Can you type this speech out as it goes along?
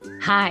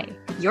Hi,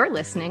 you're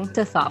listening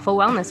to Thoughtful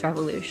Wellness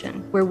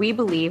Revolution, where we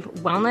believe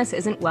wellness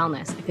isn't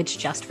wellness if it's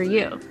just for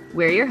you.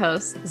 We're your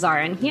hosts,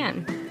 Zara and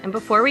Hien. And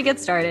before we get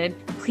started,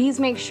 please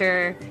make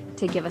sure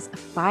to give us a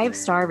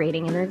 5-star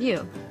rating and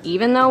review.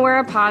 Even though we're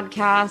a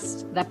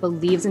podcast that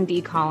believes in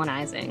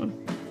decolonizing,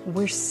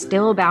 we're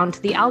still bound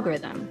to the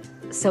algorithm.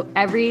 So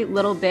every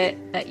little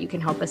bit that you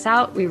can help us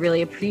out, we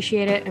really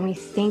appreciate it. And we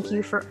thank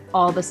you for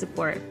all the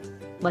support.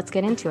 Let's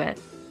get into it.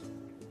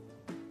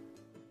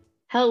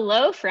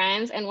 Hello,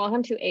 friends, and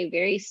welcome to a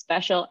very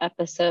special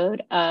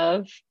episode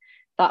of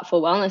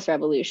Thoughtful Wellness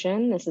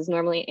Revolution. This is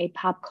normally a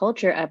pop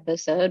culture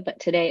episode, but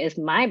today is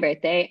my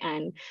birthday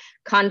and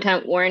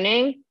content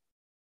warning,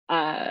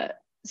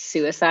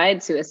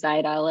 suicide,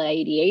 suicidal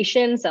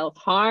ideation,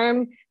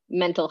 self-harm,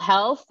 mental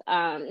health.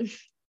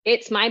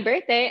 It's my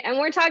birthday and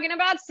we're talking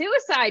about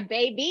suicide,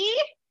 baby.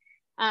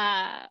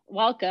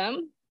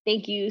 Welcome.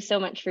 Thank you so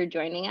much for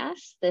joining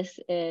us. This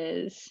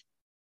is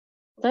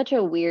such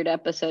a weird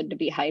episode to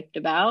be hyped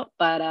about,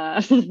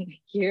 but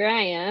here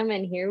I am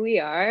and here we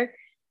are.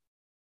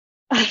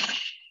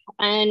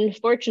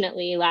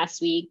 Unfortunately,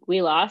 last week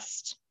we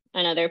lost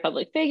another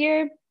public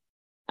figure,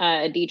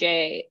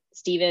 DJ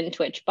Steven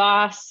Twitch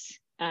Boss,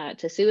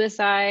 to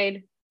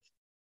suicide.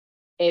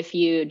 If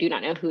you do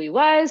not know who he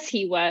was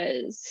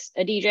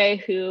a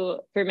DJ who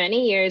for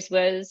many years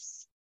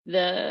was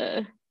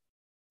the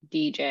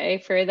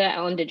DJ for the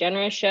Ellen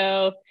DeGeneres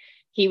show.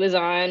 He was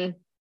on,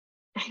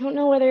 I don't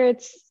know whether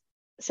it's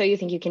So You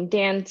Think You Can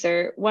Dance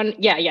or one.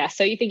 Yeah.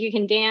 So You Think You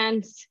Can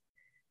Dance.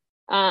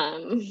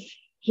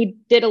 He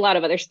did a lot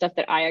of other stuff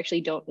that I actually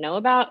don't know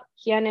about.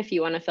 Hien, if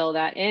you want to fill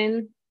that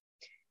in,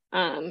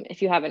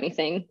 if you have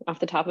anything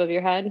off the top of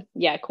your head.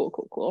 Yeah,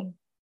 cool.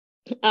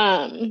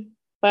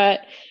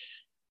 But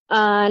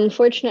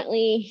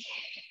unfortunately,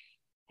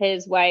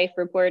 his wife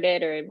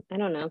reported, or I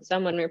don't know,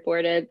 someone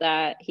reported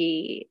that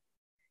he,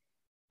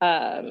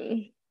 I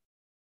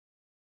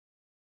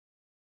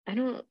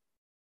don't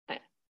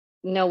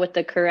know what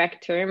the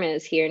correct term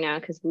is here now,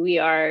 because we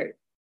are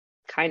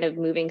kind of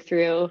moving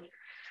through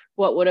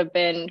what would have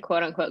been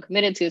quote unquote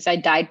committed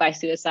suicide. Died by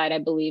suicide, I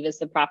believe, is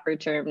the proper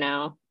term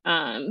now,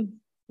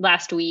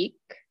 last week.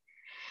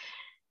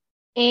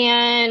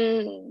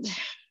 And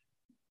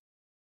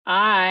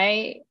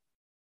I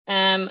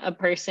am a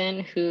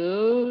person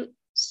who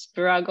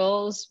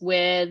struggles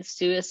with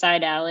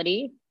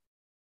suicidality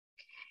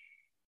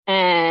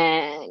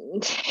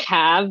and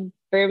have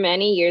for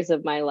many years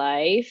of my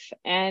life.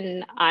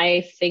 And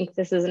I think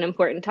this is an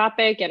important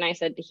topic. And I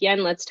said to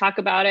Hien, let's talk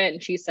about it.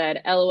 And she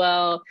said,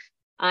 LOL,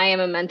 I am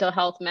a mental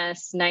health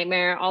mess,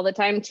 nightmare all the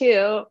time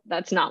too.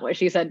 That's not what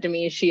she said to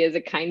me. She is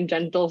a kind,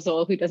 gentle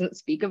soul who doesn't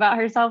speak about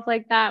herself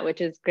like that,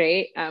 which is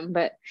great.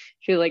 But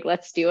she was like,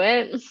 let's do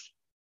it.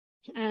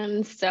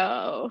 And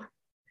so,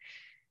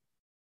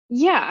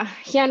 yeah.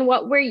 Hien,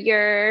 what were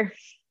your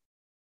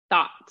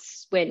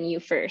thoughts when you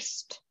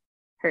first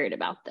heard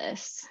about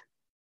this?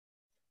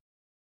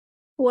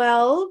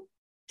 Well,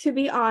 to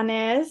be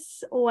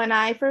honest, when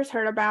I first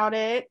heard about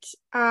it,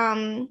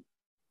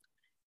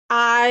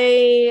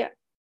 I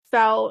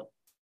felt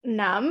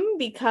numb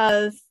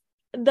because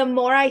the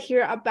more I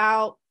hear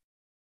about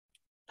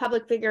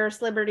public figures,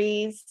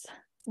 celebrities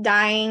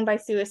dying by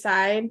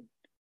suicide,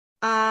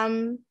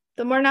 the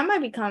more numb I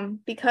become,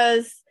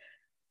 because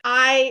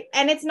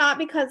and it's not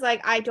because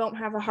like I don't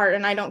have a heart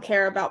and I don't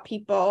care about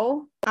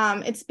people.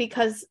 It's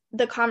because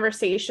the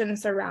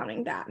conversations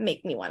surrounding that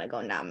make me want to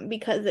go numb,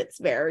 because it's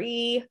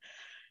very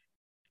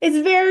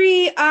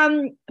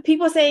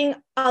people saying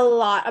a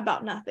lot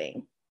about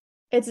nothing.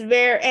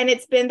 And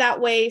it's been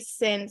that way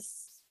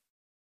since,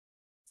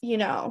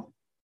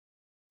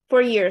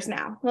 for years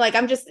now. Like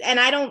I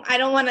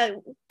don't want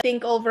to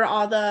think over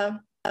all the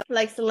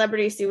like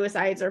celebrity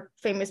suicides or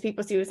famous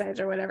people suicides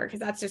or whatever, because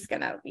that's just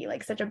gonna be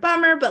like such a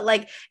bummer. But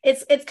like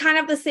it's kind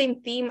of the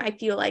same theme. I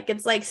feel like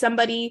it's like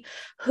somebody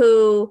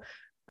who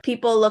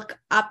people look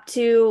up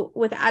to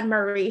with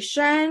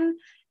admiration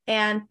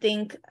and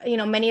think,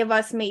 many of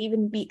us may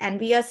even be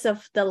envious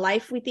of the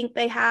life we think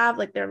they have,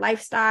 like their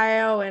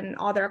lifestyle and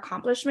all their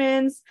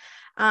accomplishments,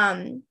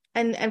 and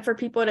for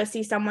people to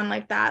see someone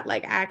like that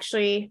like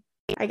actually,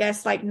 I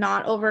guess, like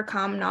not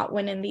overcome, not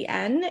win in the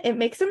end, it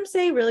makes them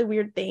say really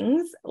weird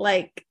things,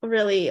 like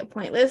really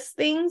pointless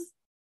things.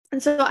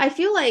 And so I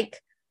feel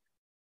like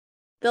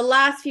the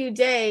last few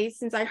days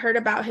since I heard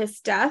about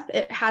his death,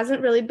 it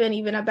hasn't really been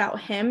even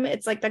about him.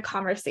 It's like the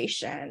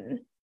conversation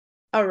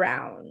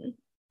around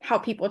how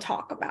people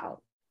talk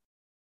about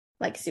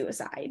like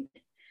suicide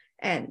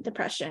and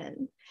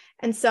depression.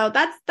 And so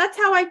that's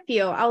how I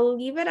feel. I'll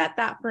leave it at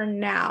that for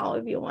now,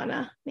 if you want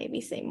to maybe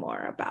say more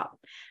about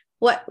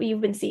what you've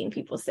been seeing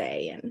people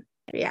say and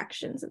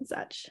reactions and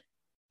such.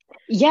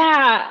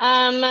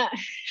 Yeah.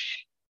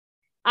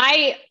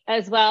 I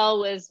as well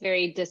was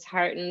very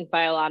disheartened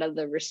by a lot of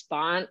the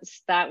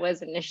response that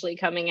was initially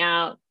coming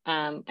out.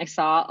 I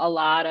saw a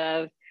lot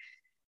of,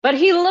 but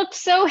he looked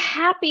so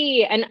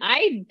happy. And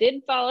I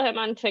did follow him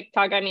on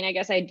TikTok. I mean, I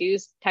guess I do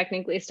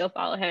technically still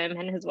follow him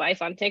and his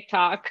wife on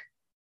TikTok.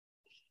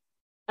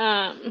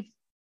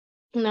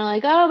 And they're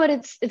like, oh, but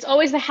it's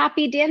always the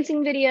happy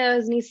dancing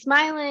videos and he's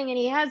smiling and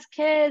he has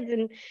kids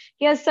and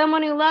he has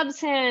someone who loves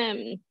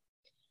him.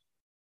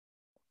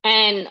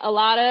 And a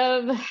lot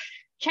of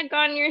check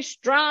on your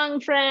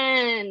strong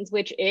friends,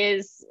 which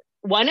is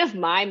one of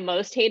my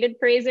most hated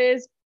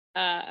phrases.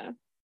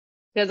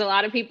 Because a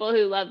lot of people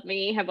who love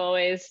me have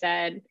always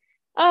said,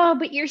 oh,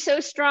 but you're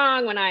so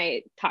strong when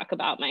I talk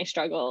about my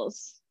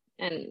struggles.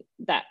 And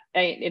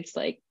it's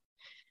like,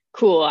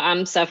 cool,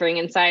 I'm suffering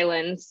in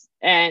silence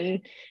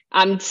and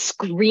I'm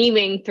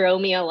screaming, throw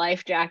me a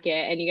life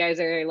jacket. And you guys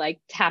are like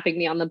tapping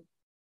me on the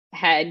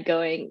head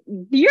going,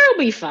 you'll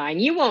be fine.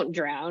 You won't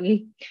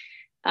drown.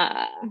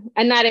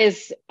 And that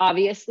is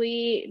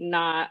obviously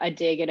not a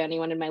dig at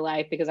anyone in my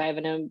life because I have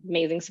an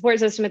amazing support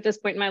system at this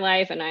point in my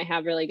life and I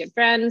have really good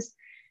friends.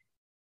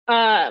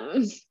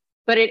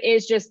 But it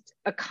is just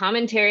a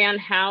commentary on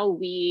how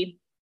we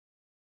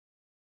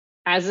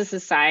as a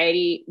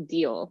society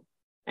deal.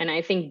 And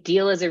I think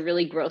deal is a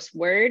really gross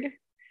word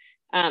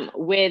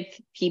with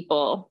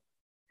people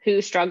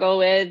who struggle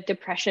with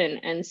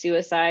depression and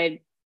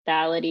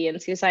suicidality and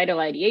suicidal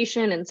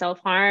ideation and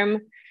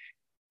self-harm.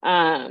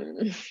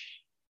 And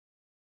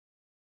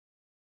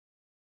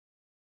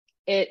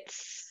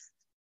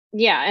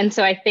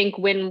so I think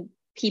when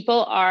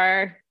people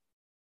are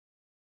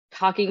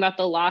talking about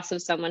the loss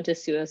of someone to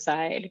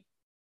suicide,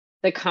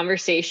 the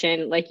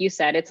conversation, like you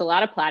said, it's a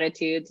lot of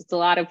platitudes. It's a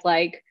lot of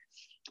like,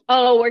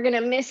 oh, we're going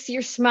to miss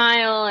your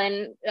smile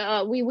and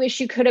we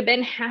wish you could have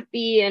been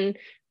happy. And,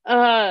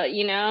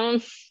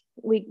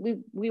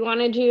 we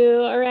wanted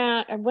you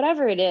around or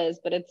whatever it is.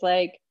 But it's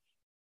like,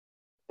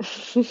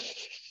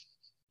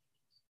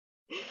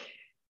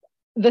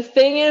 the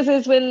thing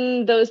is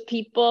when those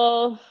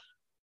people,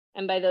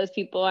 and by those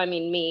people, I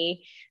mean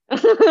me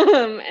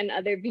and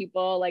other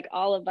people, like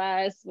all of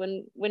us,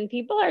 when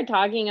people are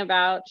talking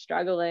about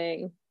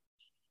struggling,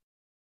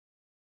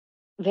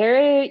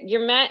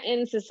 you're met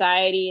in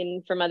society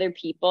and from other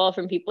people,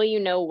 from people you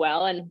know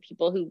well and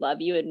people who love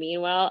you and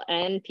mean well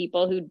and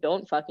people who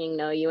don't fucking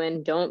know you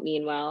and don't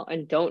mean well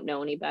and don't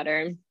know any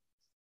better.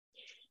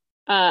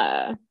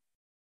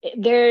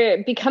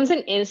 There becomes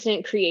an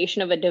instant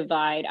creation of a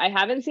divide. I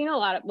haven't seen a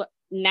lot of,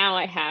 now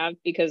I have,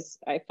 because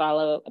I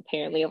follow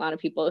apparently a lot of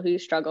people who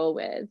struggle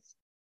with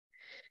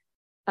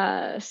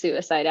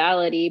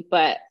suicidality,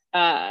 but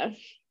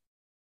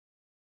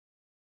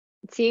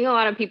seeing a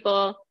lot of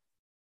people,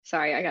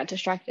 sorry, I got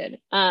distracted.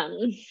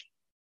 But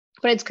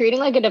it's creating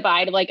like a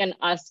divide of like an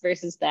us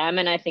versus them.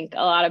 And I think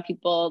a lot of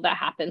people that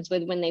happens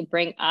with when they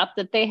bring up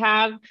that they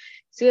have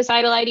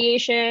suicidal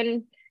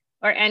ideation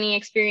or any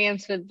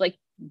experience with like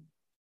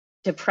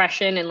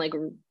depression and like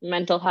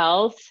mental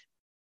health,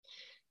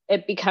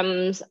 it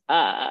becomes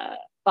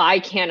I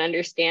can't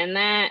understand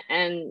that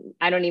and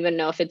I don't even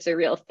know if it's a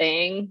real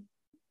thing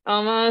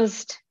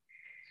almost.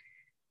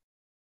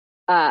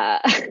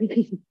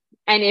 And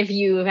if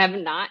you have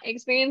not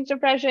experienced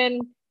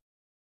depression,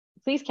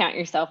 please count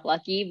yourself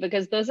lucky,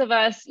 because those of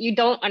us, you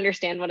don't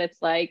understand what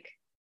it's like.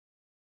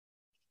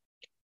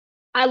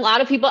 A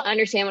lot of people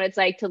understand what it's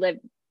like to live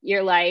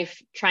your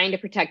life trying to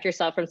protect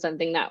yourself from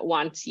something that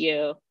wants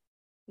you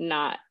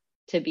not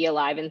to be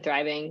alive and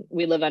thriving.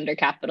 We live under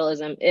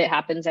capitalism. It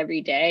happens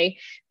every day.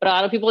 But a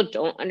lot of people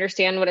don't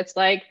understand what it's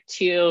like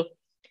to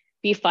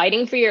be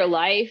fighting for your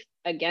life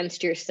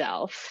against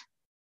yourself.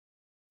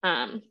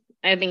 I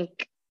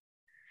think,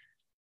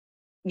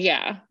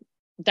 yeah,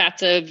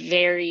 that's a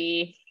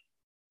very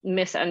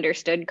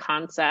misunderstood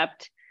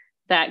concept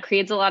that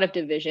creates a lot of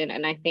division.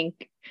 And I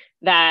think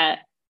that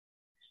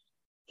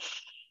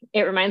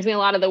it reminds me a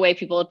lot of the way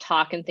people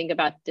talk and think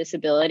about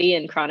disability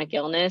and chronic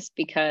illness,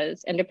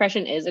 and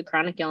depression is a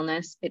chronic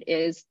illness. It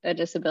is a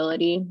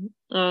disability,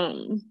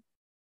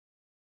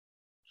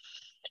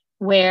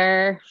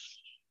 where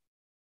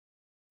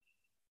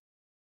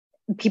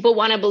people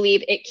want to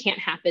believe it can't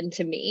happen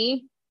to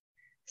me.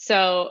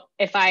 So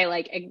if I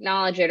like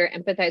acknowledge it or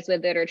empathize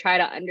with it or try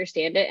to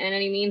understand it in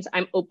any means,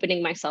 I'm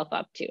opening myself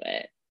up to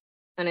it.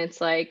 And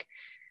it's like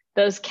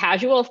those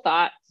casual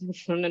thoughts, I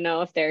don't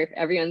know if they're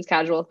everyone's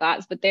casual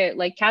thoughts, but they're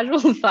like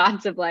casual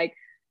thoughts of like,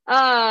 oh,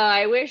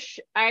 I wish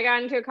I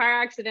got into a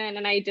car accident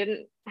and I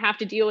didn't have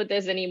to deal with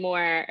this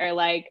anymore. Or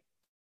like,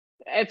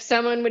 if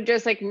someone would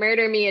just like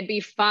murder me, it'd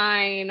be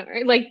fine.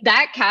 Or like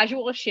that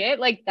casual shit,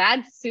 like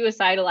that's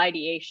suicidal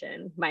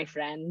ideation, my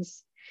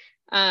friends.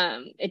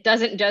 It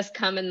doesn't just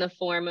come in the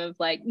form of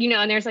like,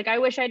 and there's like, I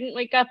wish I didn't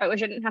wake up. I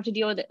wish I didn't have to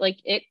deal with it. Like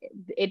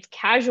it's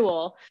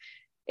casual.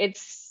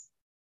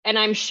 And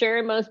I'm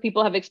sure most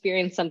people have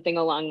experienced something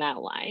along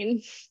that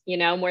line,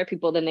 more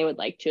people than they would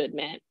like to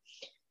admit.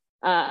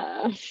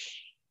 Yeah.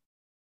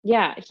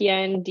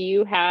 Hien, do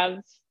you have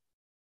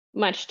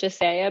much to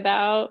say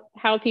about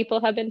how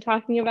people have been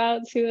talking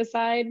about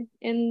suicide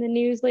in the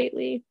news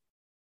lately?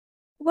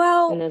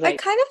 Well, I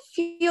kind of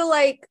feel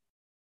like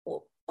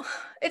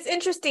it's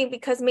interesting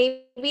because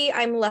maybe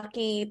I'm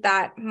lucky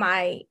that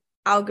my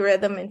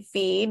algorithm and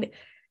feed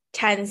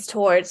tends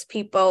towards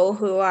people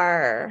who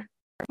are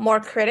more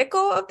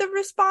critical of the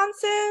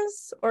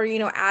responses, or, you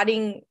know,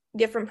 adding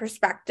different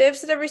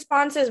perspectives to the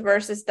responses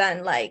versus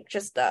then like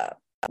just the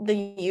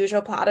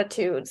usual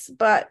platitudes.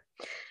 But,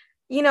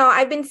 you know,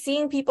 I've been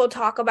seeing people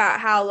talk about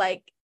how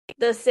like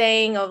the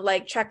saying of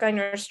like check on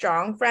your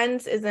strong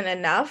friends isn't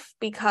enough,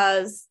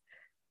 because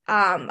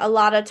a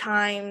lot of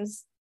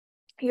times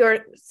your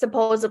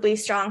supposedly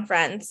strong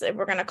friends, if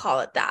we're going to call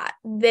it that,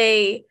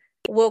 they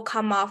will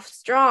come off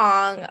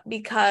strong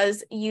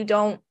because you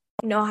don't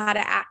know how to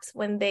act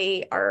when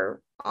they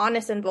are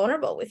honest and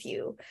vulnerable with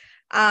you.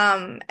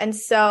 And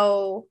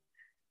so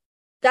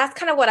that's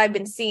kind of what I've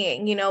been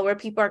seeing, you know, where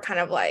people are kind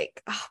of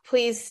like, oh,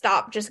 please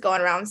stop just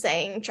going around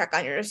saying check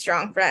on your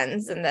strong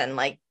friends, and then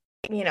like,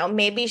 you know,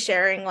 maybe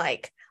sharing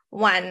like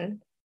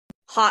one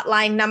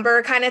hotline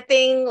number kind of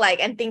thing,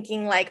 like, and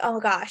thinking like, oh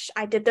gosh,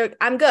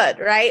 I'm good,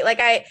 right?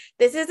 Like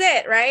this is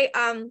it, right?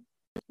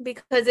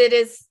 Because it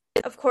is,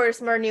 of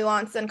course, more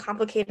nuanced and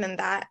complicated than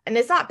that. And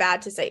it's not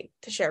bad to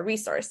share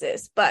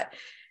resources, but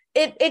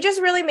it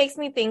just really makes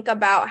me think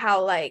about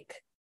how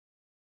like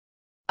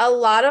a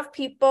lot of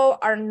people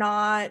are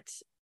not,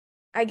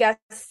 I guess,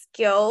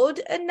 skilled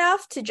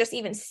enough to just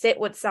even sit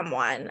with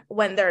someone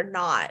when they're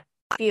not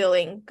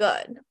feeling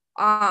good.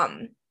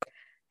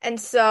 And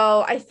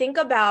so I think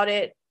about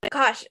it,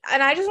 gosh,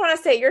 and I just want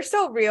to say you're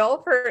so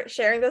real for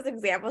sharing those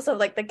examples of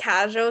like the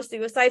casual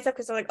suicide stuff,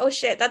 because I'm like, oh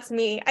shit, that's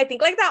me. I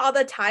think like that all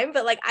the time,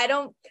 but like I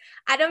don't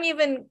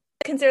even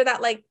consider that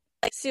like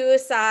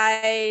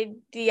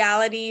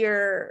suicidality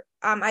or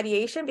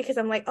ideation, because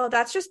I'm like, oh,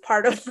 that's just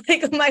part of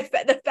like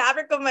the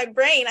fabric of my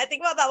brain. I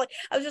think about that, like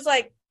I was just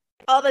like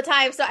all the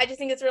time. So I just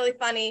think it's really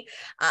funny,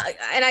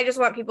 and I just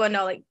want people to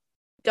know, like,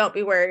 don't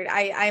be worried.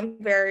 I'm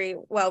very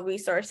well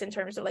resourced in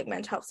terms of like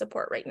mental health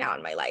support right now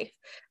in my life.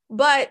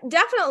 But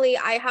definitely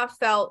I have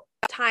felt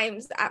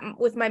times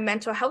with my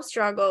mental health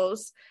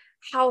struggles,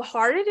 how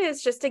hard it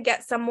is just to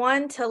get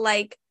someone to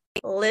like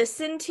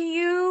listen to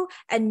you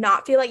and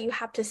not feel like you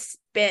have to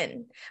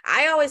spin.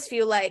 I always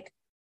feel like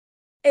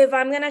if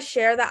I'm going to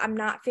share that I'm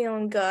not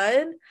feeling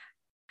good,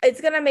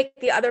 it's going to make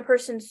the other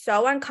person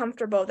so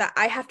uncomfortable that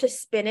I have to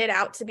spin it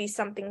out to be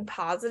something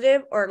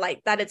positive, or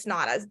like that it's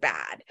not as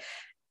bad.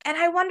 And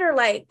I wonder,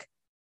 like,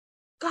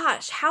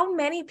 gosh, how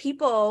many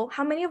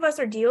of us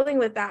are dealing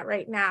with that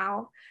right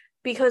now,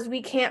 because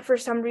we can't, for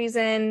some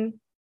reason,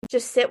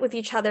 just sit with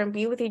each other and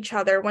be with each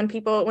other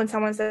when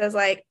someone says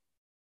like,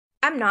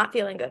 I'm not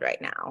feeling good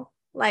right now.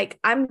 Like,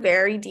 I'm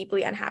very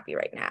deeply unhappy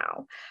right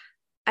now.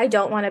 I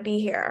don't want to be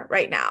here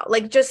right now.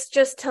 Like,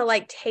 just to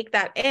like take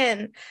that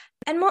in.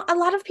 And a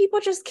lot of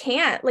people just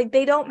can't, like,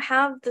 they don't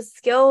have the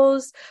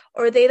skills,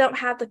 or they don't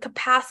have the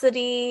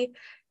capacity.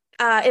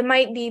 It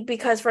might be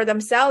because for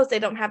themselves, they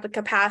don't have the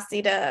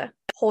capacity to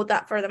hold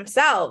that for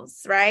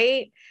themselves,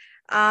 right?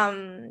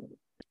 And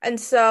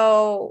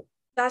so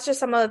that's just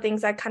some of the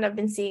things I've kind of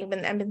been seeing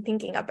and been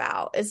thinking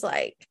about, is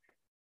like,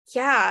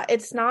 yeah,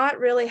 it's not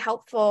really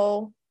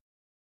helpful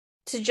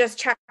to just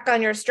check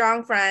on your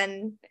strong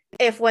friend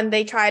if when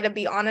they try to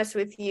be honest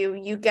with you,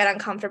 you get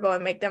uncomfortable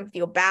and make them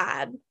feel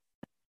bad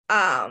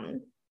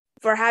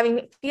for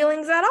having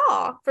feelings at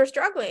all, for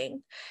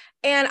struggling.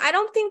 And I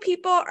don't think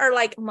people are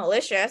like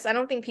malicious. I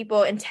don't think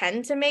people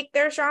intend to make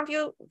their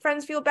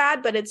friends feel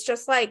bad, but it's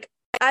just like,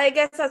 I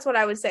guess that's what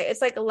I would say.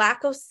 It's like a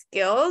lack of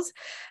skills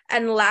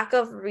and lack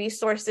of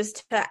resources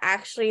to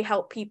actually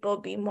help people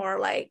be more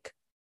like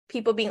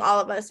people, being all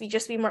of us, we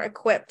just be more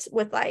equipped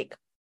with like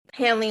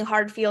handling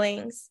hard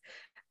feelings.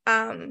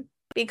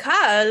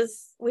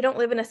 Because we don't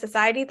live in a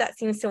society that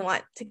seems to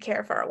want to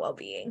care for our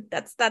well-being.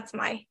 That's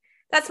my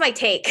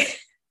take.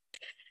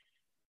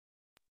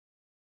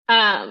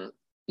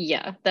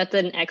 Yeah, that's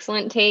an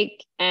excellent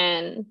take.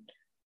 And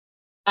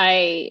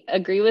I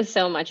agree with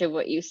so much of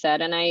what you said.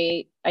 And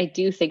I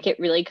do think it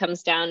really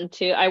comes down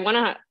to, I want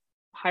to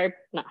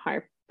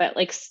but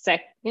like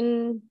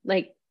second,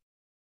 like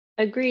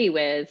agree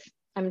with,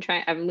 I'm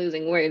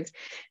losing words.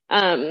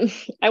 I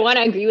want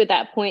to agree with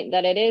that point,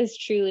 that it is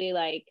truly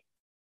like,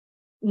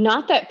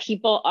 not that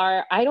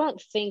I don't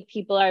think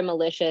people are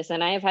malicious.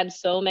 And I have had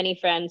so many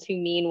friends who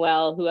mean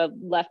well, who have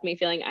left me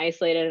feeling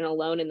isolated and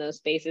alone in those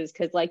spaces.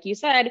 Cause like you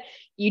said,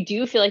 you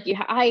do feel like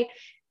I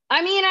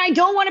mean, I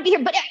don't want to be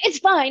here, but it's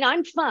fine.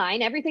 I'm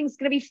fine. Everything's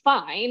going to be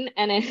fine.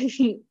 And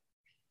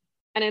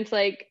it's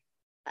like,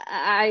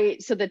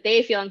 so that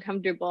they feel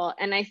uncomfortable.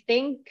 And I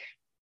think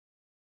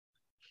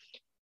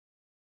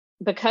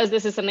because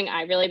this is something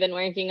I've really been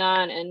working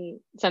on,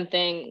 and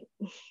something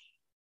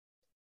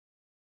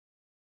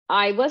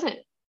I'll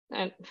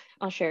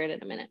share it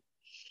in a minute.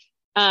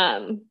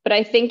 But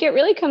I think it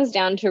really comes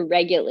down to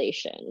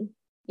regulation.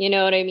 You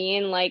know what I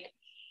mean? Like,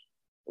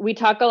 we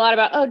talk a lot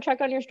about, oh,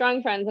 check on your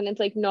strong friends. And it's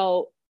like,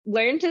 no,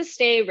 learn to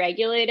stay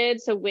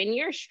regulated. So when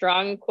your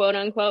strong, quote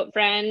unquote,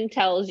 friend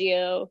tells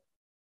you,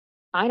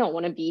 I don't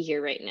want to be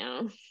here right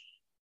now,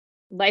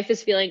 life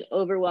is feeling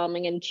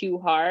overwhelming and too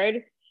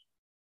hard,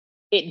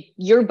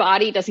 your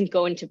body doesn't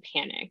go into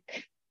panic.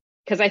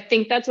 Because I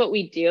think that's what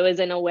we do, is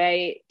in a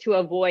way to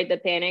avoid the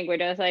panic. We're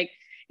just like,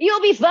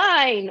 you'll be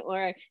fine,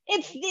 or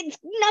it's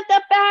not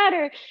that bad,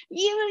 or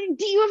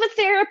do you have a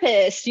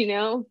therapist?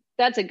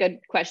 That's a good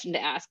question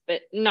to ask,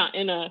 but not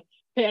in a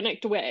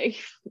panicked way.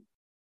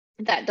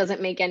 That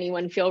doesn't make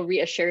anyone feel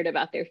reassured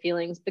about their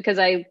feelings, because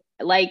I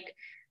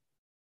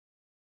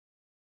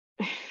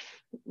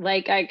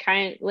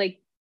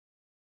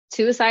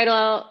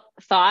suicidal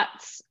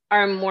thoughts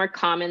are more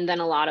common than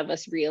a lot of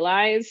us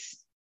realize.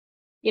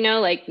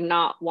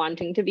 Not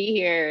wanting to be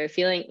here,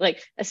 feeling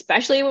like,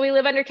 especially when we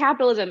live under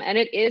capitalism, and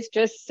it is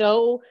just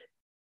so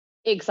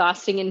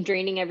exhausting and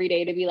draining every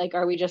day to be like,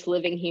 are we just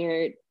living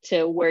here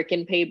to work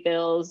and pay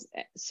bills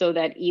so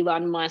that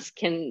Elon Musk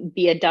can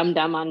be a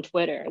dum-dum on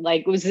Twitter?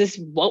 Like, was this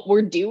what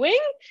we're doing?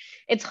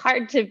 It's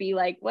hard to be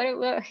like,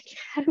 what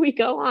how do we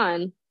go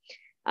on?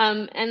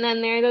 And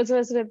then there are those of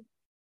us with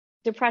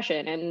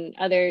depression and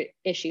other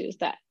issues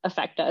that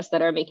affect us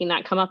that are making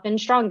that come up in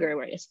stronger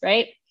ways,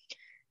 right?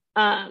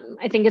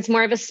 I think it's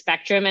more of a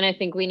spectrum, and I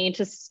think we need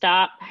to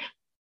stop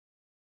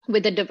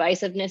with the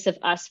divisiveness of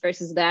us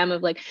versus them,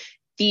 of like,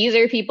 these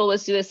are people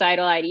with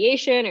suicidal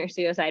ideation or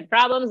suicide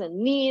problems,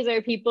 and these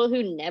are people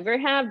who never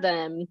have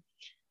them.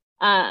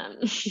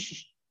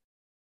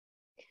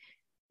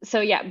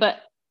 So yeah,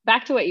 but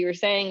back to what you were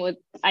saying with,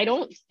 I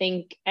don't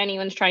think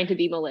anyone's trying to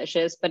be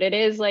malicious, but it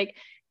is like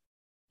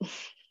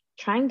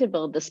trying to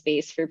build the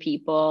space for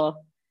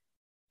people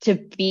to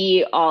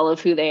be all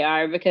of who they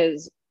are,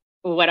 because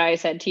what I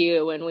said to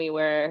you when we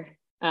were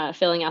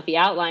filling out the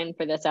outline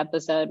for this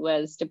episode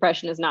was,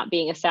 depression is not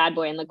being a sad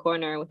boy in the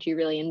corner, which you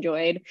really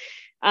enjoyed.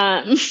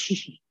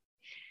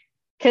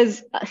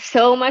 Because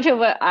so much of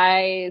what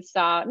I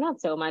saw, not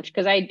so much,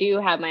 because I do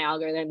have my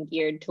algorithm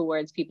geared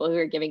towards people who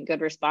are giving good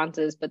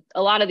responses, but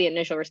a lot of the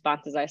initial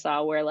responses I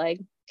saw were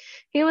like,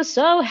 he was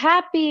so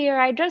happy, or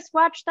I just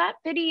watched that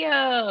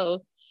video.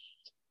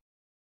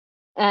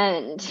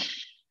 And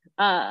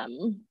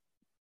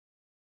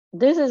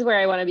this is where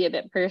I want to be a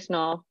bit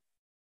personal.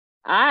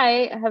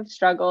 I have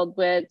struggled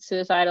with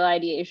suicidal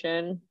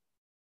ideation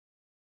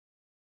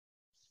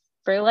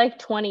for like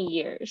 20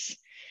 years,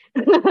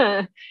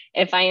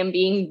 if I am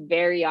being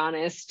very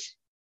honest.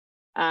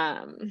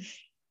 And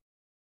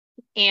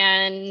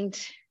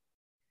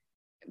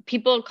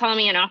people call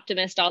me an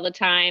optimist all the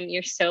time.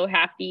 You're so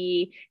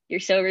happy, you're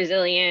so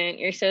resilient,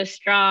 you're so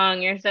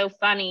strong, you're so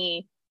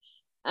funny.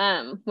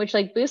 Which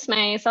like boosts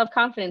my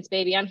self-confidence,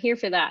 baby. I'm here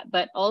for that.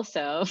 But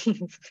also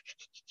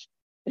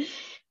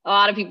a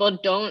lot of people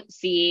don't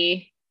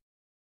see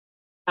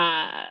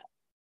the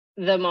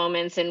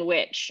moments in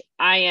which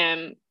I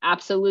am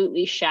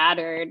absolutely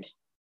shattered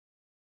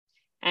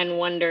and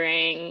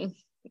wondering,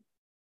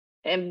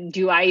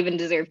 do I even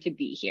deserve to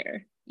be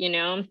here?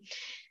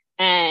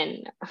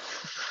 And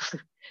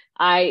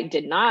I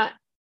did not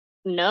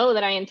know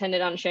that I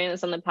intended on sharing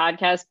this on the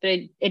podcast, but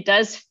it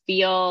does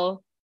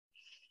feel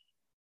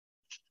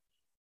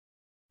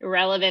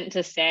relevant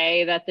to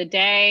say that the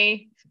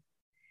day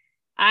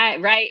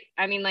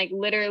like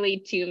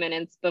literally 2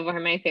 minutes before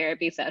my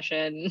therapy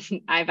session,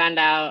 I found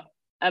out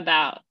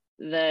about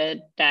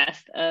the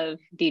death of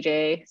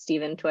DJ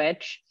Steven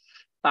Twitch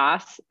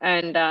Boss.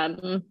 And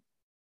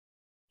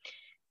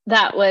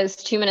that was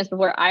 2 minutes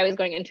before I was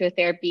going into a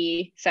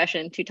therapy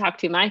session to talk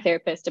to my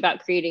therapist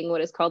about creating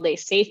what is called a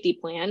safety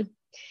plan.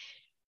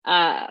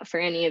 For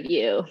any of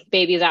you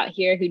babies out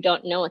here who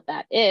don't know what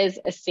that is,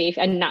 a safe,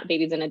 and not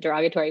babies in a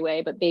derogatory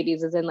way, but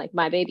babies as in like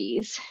my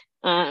babies.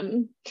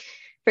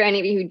 For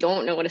any of you who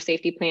don't know what a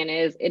safety plan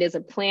is, it is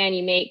a plan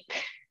you make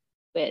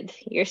with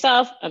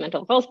yourself, a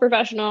mental health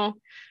professional,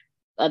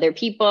 other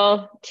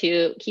people,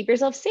 to keep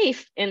yourself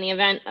safe in the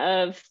event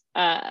of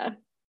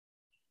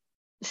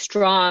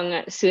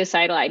strong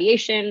suicidal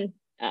ideation,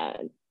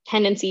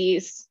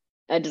 tendencies,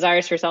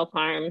 desires for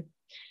self-harm.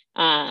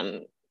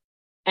 And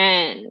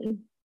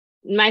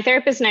my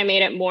therapist and I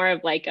made it more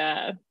of like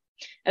as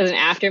an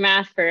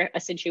aftermath for a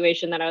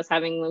situation that I was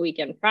having the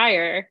weekend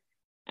prior.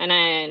 And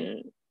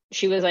then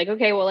she was like,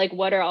 okay, well, like,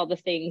 what are all the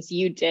things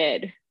you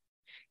did,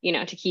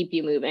 to keep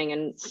you moving?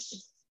 And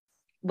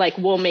like,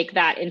 we'll make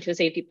that into a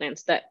safety plan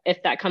so that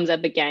if that comes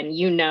up again,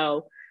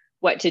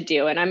 what to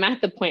do. And I'm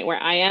at the point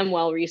where I am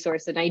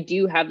well-resourced and I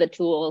do have the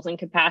tools and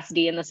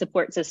capacity and the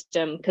support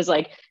system. Cause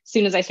like, as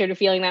soon as I started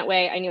feeling that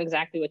way, I knew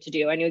exactly what to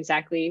do. I knew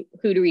exactly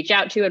who to reach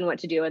out to and what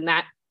to do. And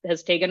that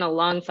has taken a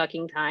long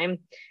fucking time.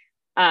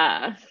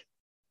 I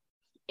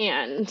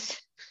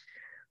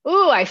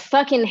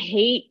fucking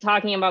hate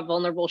talking about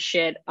vulnerable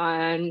shit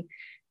on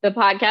the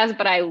podcast,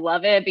 but I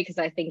love it because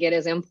I think it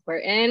is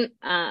important.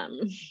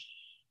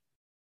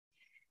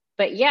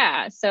 But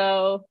yeah,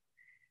 so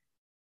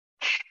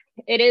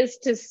it is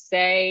to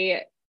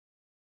say,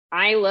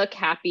 I look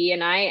happy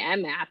and I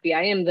am happy.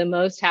 I am the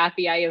most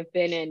happy I have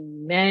been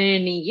in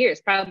many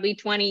years, probably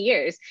 20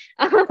 years.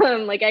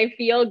 Like, I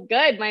feel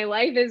good. My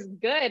life is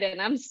good.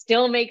 And I'm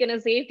still making a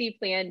safety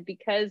plan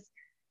because,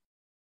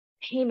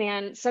 hey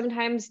man,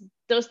 sometimes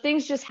those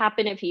things just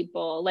happen to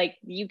people. Like,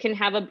 you can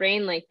have a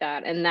brain like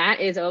that, and that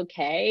is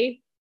okay.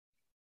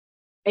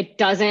 It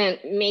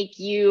doesn't make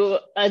you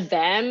a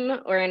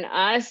them or an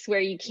us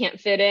where you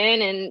can't fit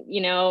in. And,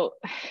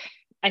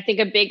 I think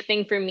a big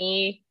thing for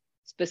me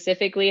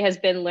specifically has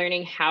been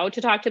learning how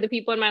to talk to the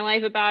people in my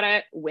life about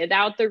it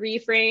without the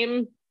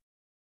reframe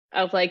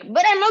of like,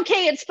 but I'm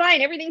okay, it's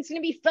fine, everything's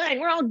gonna be fine,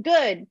 we're all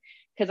good.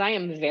 Because I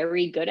am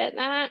very good at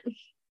that.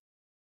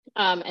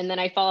 And then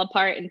I fall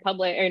apart in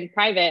public or in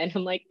private, and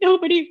I'm like,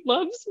 nobody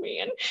loves me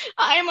and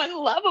I'm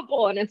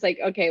unlovable. And it's like,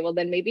 okay, well,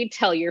 then maybe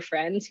tell your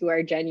friends who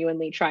are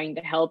genuinely trying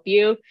to help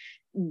you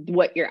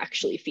what you're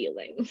actually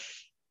feeling.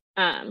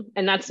 And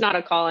that's not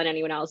a call on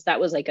anyone else. That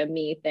was like a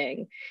me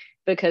thing,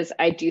 because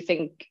I do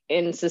think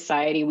in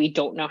society we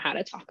don't know how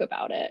to talk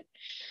about it.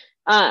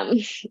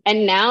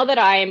 And now that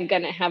I am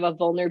going to have a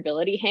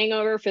vulnerability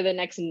hangover for the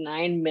next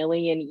 9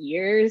 million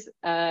years,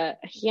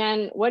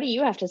 Hien, what do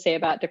you have to say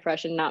about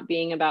depression not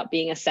being about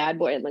being a sad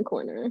boy in the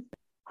corner?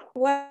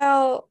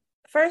 Well,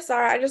 first,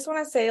 Zara, I just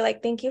want to say,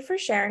 like, thank you for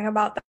sharing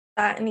about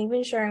that and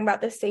even sharing about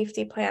the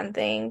safety plan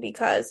thing,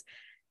 because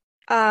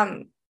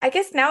I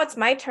guess now it's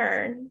my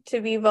turn to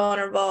be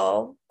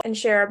vulnerable and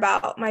share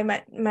about my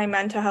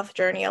mental health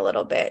journey a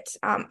little bit.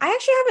 I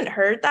actually haven't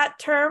heard that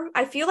term.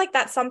 I feel like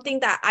that's something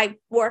that I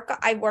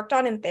worked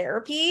on in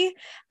therapy,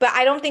 but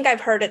I don't think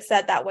I've heard it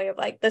said that way, of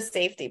like the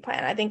safety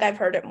plan. I think I've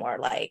heard it more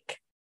like,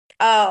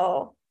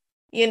 oh,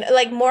 you know,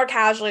 like more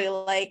casually,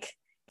 like,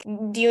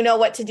 do you know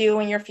what to do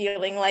when you're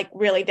feeling like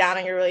really down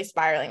and you're really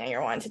spiraling and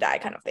you're wanting to die,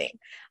 kind of thing.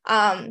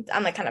 I'm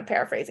like kind of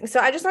paraphrasing.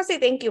 So I just want to say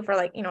thank you for,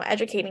 like, you know,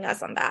 educating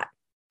us on that.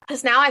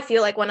 Because now I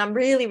feel like when I'm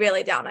really,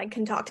 really down, I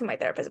can talk to my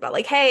therapist about,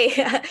 like, hey,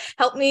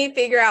 help me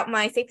figure out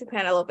my safety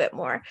plan a little bit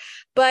more.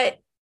 But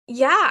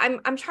yeah,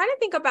 I'm trying to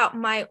think about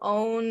my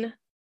own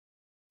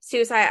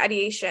suicide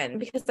ideation,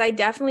 because I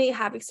definitely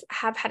have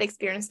had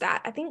experienced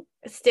that. I think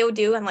still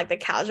do on like the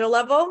casual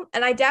level.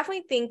 And I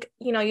definitely think,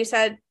 you know, you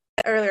said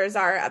earlier,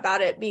 Zara,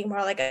 about it being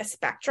more like a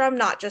spectrum,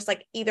 not just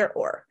like either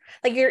or.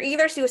 Like you're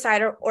either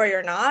suicidal or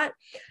you're not.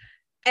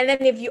 And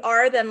then if you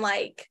are, then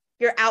like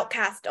you're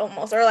outcast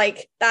almost, or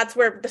like that's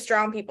where the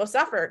strong people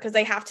suffer, because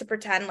they have to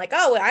pretend like,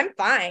 oh, I'm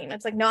fine.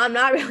 It's like, no, I'm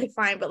not really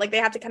fine, but like they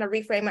have to kind of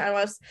reframe it.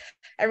 Otherwise,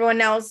 everyone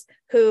else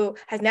who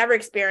has never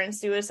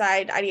experienced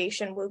suicide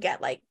ideation will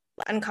get like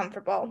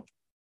uncomfortable.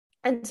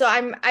 And so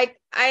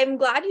I'm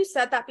glad you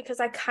said that, because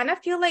I kind of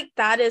feel like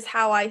that is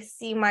how I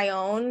see my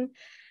own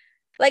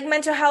like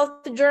mental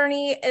health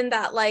journey, in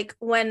that like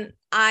when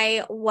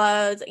I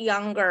was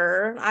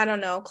younger, I don't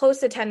know, close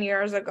to 10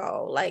 years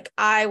ago, like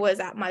I was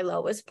at my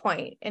lowest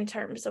point in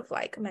terms of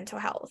like mental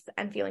health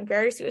and feeling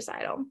very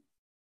suicidal.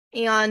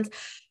 And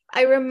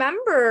I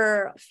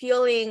remember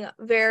feeling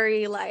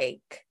very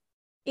like,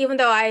 even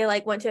though I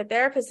like went to a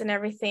therapist and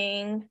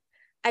everything,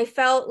 I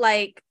felt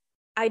like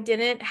I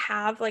didn't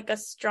have like a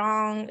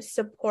strong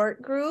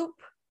support group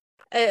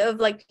of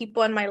like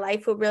people in my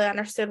life who really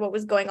understood what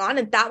was going on.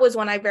 And that was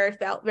when I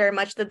felt very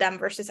much the them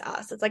versus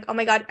us. It's like, oh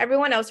my God,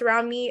 everyone else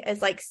around me is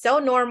like so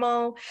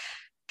normal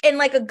in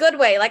like a good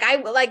way. Like I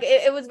like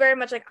it was very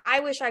much like,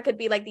 I wish I could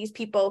be like these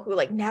people who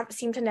like never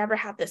seem to never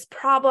have this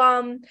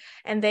problem,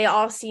 and they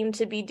all seem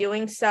to be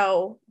doing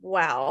so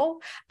well.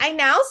 I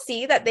now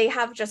see that they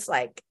have just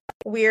like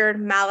weird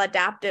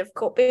maladaptive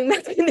coping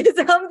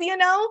mechanisms, you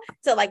know,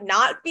 to like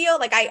not feel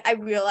like I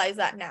realize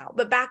that now.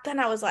 But back then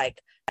I was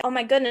like, oh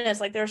my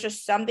goodness, like there's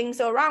just something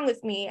so wrong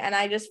with me. And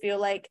I just feel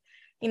like,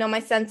 you know, my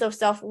sense of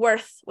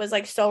self-worth was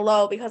like so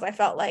low, because I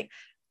felt like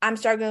I'm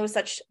struggling with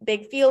such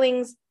big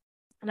feelings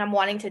and I'm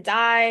wanting to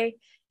die,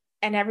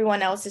 and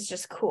everyone else is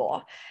just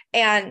cool.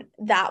 And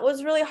that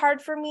was really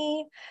hard for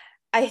me.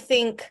 I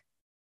think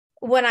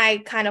when I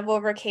kind of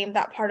overcame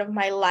that part of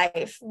my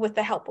life with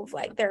the help of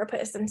like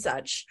therapists and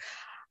such,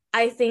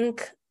 I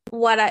think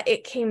what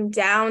it came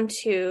down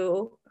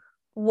to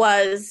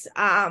was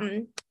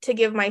to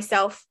give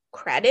myself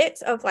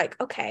credit of like,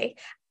 okay,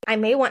 I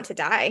may want to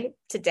die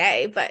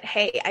today, but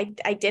hey,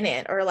 I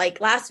didn't. Or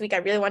like last week, I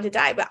really wanted to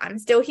die, but I'm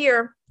still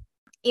here.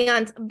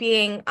 And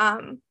being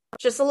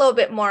just a little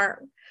bit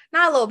more,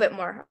 not a little bit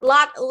more,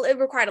 it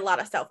required a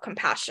lot of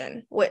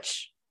self-compassion,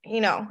 which,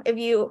 you know, if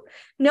you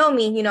know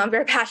me, you know, I'm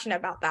very passionate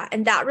about that.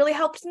 And that really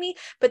helped me.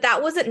 But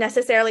that wasn't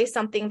necessarily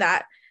something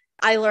that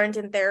I learned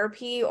in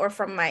therapy or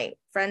from my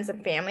friends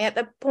and family at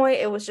the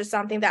point. It was just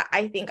something that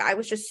I think I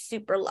was just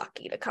super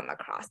lucky to come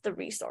across the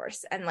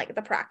resource and like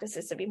the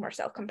practices to be more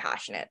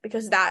self-compassionate,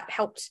 because that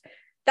helped.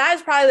 That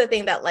is probably the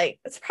thing that like,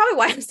 it's probably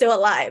why I'm still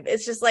alive.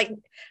 It's just like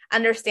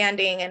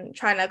understanding and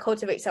trying to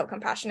cultivate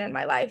self-compassion in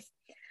my life.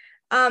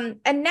 And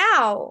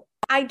now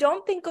I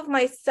don't think of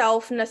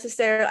myself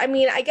necessarily. I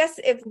mean, I guess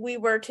if we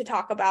were to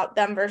talk about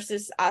them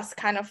versus us,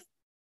 kind of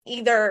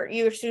either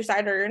you're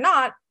suicidal or you're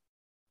not.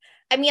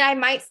 I mean, I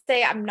might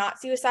say I'm not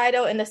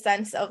suicidal in the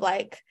sense of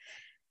like,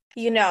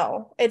 you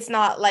know, it's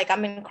not like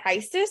I'm in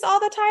crisis all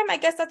the time. I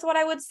guess that's what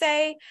I would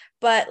say.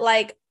 But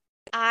like,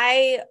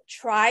 I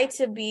try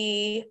to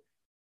be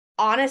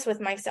honest with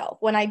myself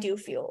when I do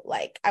feel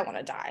like I want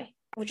to die,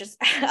 which is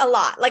a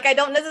lot. Like, I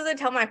don't necessarily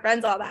tell my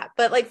friends all that.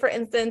 But like, for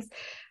instance,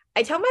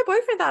 I tell my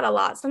boyfriend that a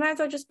lot. Sometimes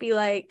I'll just be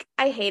like,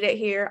 I hate it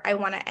here. I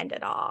want to end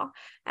it all.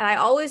 And I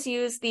always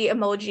use the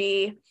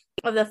emoji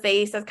of the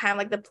face as kind of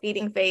like the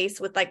pleading face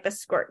with like the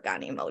squirt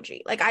gun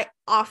emoji. Like I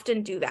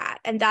often do that.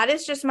 And that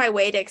is just my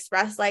way to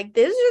express like,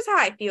 this is just how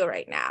I feel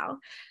right now.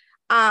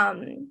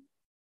 And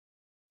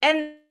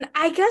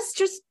I guess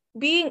just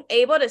being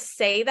able to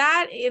say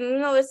that, even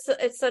though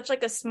it's such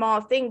like a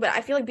small thing, but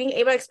I feel like being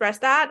able to express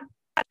that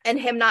and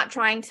him not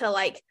trying to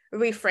like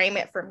reframe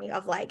it for me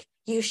of like,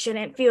 you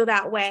shouldn't feel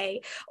that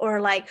way,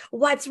 or like,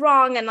 what's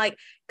wrong? And like,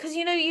 because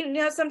you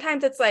know,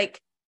 sometimes it's like,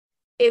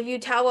 if you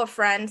tell a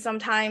friend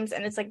sometimes,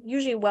 and it's like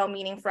usually a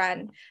well-meaning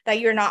friend, that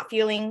you're not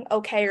feeling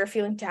okay or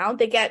feeling down,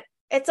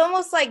 it's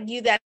almost like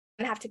you then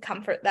have to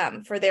comfort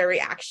them for their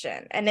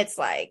reaction. And it's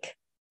like,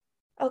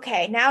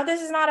 okay, now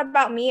this is not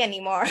about me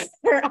anymore.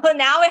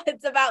 Now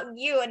it's about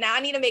you. And now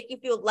I need to make you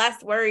feel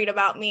less worried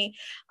about me,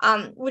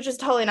 which is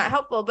totally not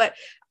helpful. But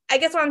I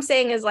guess what I'm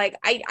saying is like,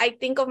 I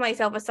think of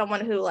myself as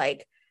someone who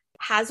like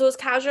has those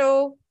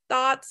casual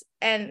thoughts,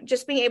 and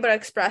just being able to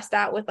express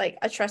that with like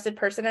a trusted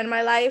person in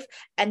my life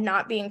and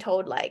not being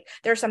told like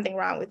there's something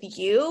wrong with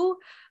you.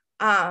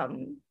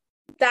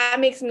 That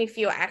makes me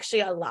feel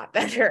actually a lot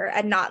better,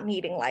 and not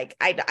needing like,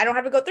 I don't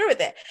have to go through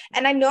with it.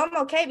 And I know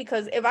I'm okay,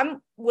 because if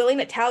I'm willing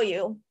to tell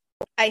you,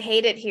 I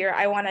hate it here,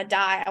 I want to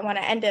die, I want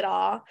to end it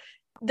all,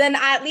 then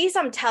at least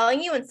I'm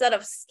telling you instead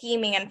of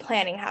scheming and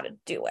planning how to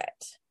do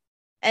it.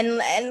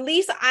 And at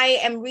least I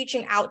am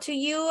reaching out to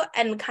you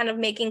and kind of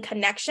making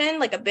connection,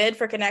 like a bid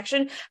for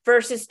connection,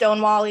 versus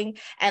stonewalling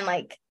and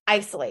like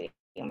isolating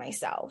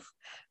myself.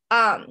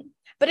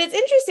 But it's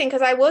interesting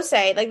because I will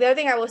say, like, the other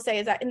thing I will say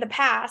is that in the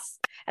past,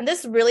 and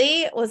this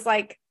really was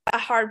like a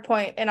hard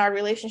point in our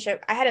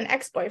relationship, I had an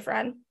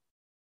ex-boyfriend.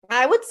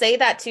 I would say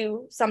that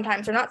too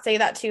sometimes, or not say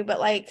that too, but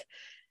like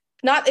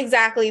not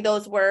exactly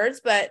those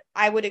words, but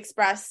I would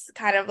express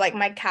kind of like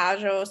my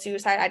casual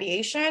suicide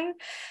ideation.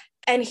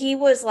 And he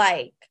was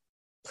like,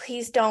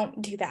 please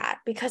don't do that,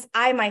 because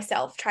I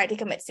myself tried to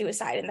commit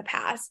suicide in the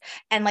past.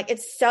 And like,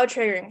 it's so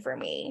triggering for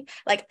me.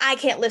 Like, I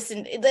can't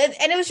listen. And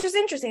it was just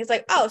interesting. It's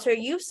like, oh, so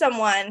you're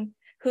someone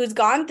who's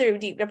gone through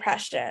deep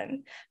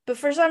depression, but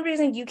for some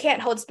reason you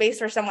can't hold space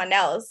for someone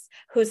else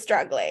who's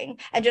struggling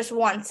and just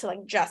wants to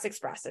like just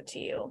express it to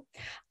you.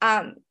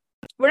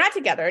 We're not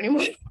together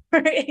anymore,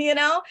 you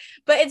know,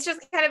 but it's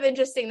just kind of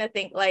interesting to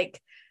think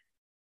like,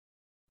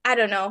 I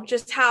don't know,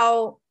 just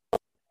how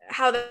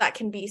that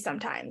can be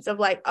sometimes, of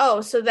like, oh,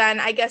 so then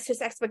I guess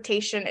his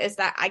expectation is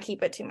that I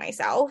keep it to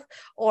myself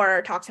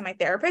or talk to my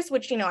therapist,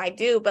 which, you know, I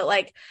do, but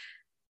like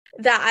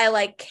that I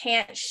like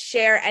can't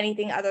share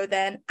anything other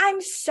than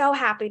I'm so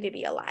happy to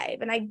be alive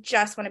and I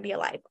just want to be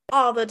alive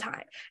all the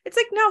time. It's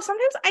like, no,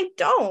 sometimes I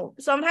don't.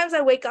 Sometimes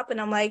I wake up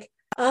and I'm like,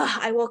 ugh,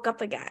 I woke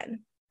up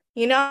again,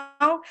 you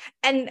know?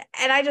 And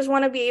I just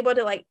want to be able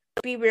to like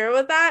be real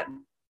with that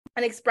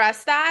and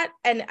express that.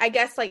 And I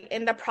guess like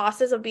in the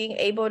process of being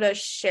able to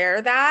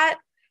share that,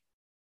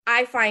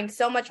 I find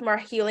so much more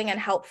healing and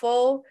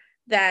helpful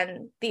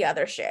than the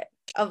other shit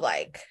of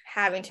like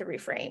having to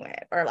reframe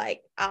it, or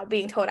like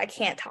being told I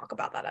can't talk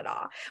about that at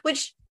all,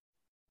 which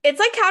it's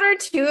like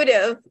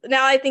counterintuitive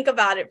now I think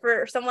about it,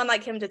 for someone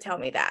like him to tell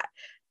me that.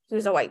 He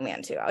was a white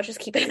man too. I'll just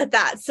keep it at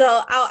that.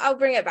 So I'll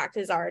bring it back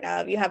to Zara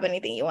now if you have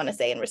anything you want to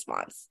say in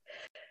response.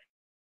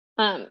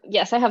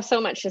 Yes, I have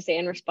so much to say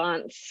in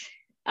response.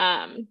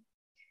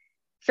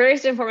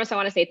 First and foremost, I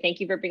want to say thank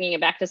you for bringing it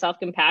back to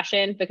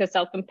self-compassion, because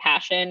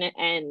self-compassion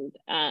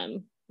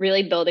and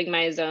really building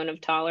my zone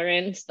of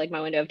tolerance, like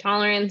my window of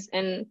tolerance,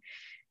 and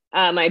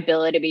my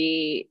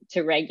ability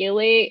to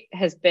regulate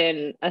has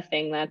been a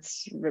thing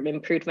that's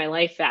improved my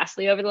life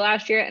vastly over the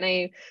last year. And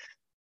I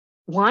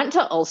want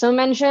to also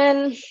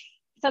mention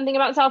something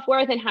about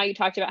self-worth and how you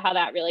talked about how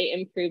that really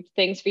improved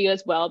things for you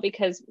as well,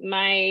 because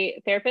my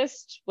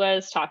therapist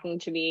was talking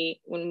to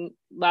me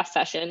last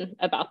session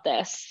about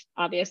this,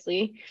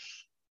 obviously.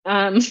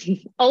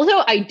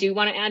 Also, I do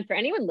want to add, for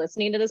anyone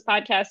listening to this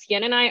podcast,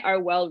 Hien and I are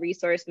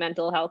well-resourced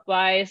mental health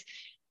wise,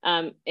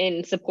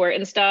 in support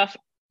and stuff,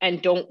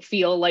 and don't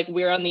feel like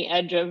we're on the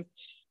edge of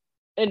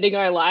ending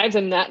our lives.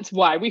 And that's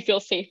why we feel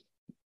safe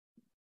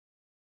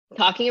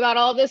talking about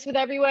all this with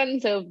everyone.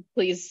 So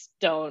please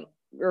don't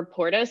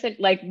report us.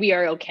 Like, we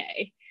are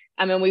okay.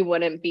 I mean, we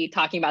wouldn't be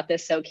talking about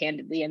this so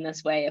candidly in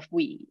this way if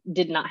we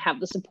did not have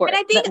the support. And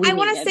I think I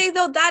want to say,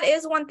 though, that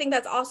is one thing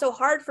that's also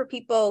hard for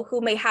people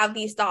who may have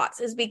these thoughts,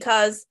 is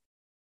because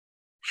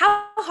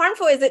how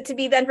harmful is it to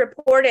be then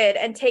reported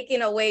and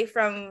taken away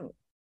from,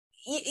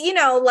 you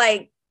know,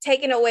 like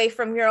taken away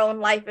from your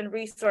own life and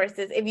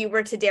resources if you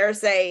were to dare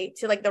say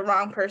to like the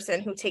wrong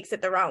person who takes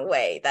it the wrong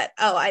way that,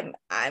 oh,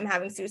 I'm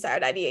having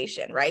suicide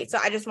ideation, right? So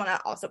I just want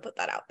to also put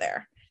that out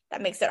there.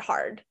 That makes it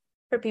hard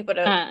for people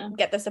to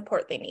get the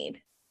support they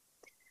need.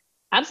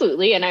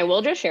 Absolutely. And I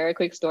will just share a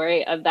quick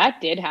story of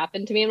that did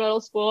happen to me in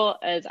middle school,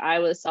 as I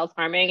was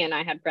self-harming, and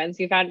I had friends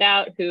who found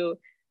out, who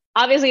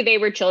obviously they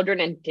were children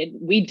and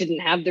we didn't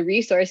have the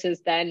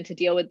resources then to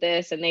deal with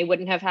this, and they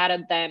wouldn't have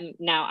had them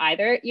now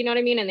either, you know what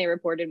I mean? And they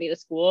reported me to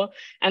school,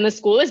 and the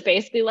school is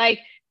basically like,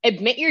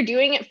 admit you're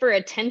doing it for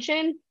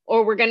attention,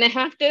 or we're going to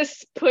have to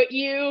put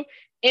you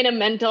in a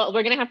mental,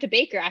 we're going to have to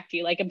Baker Act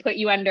you, like, and put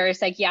you under a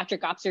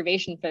psychiatric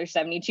observation for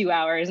 72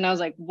 hours. And I was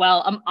like,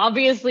 well, I'm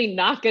obviously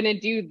not going to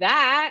do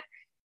that.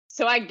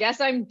 So I guess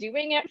I'm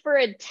doing it for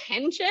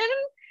attention,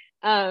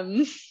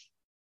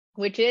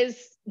 which is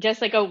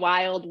just like a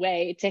wild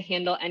way to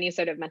handle any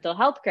sort of mental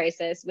health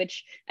crisis,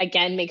 which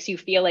again makes you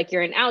feel like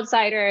you're an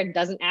outsider and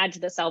doesn't add to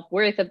the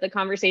self-worth of the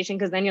conversation,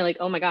 because then you're like,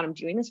 oh my God, I'm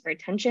doing this for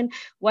attention.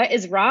 What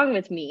is wrong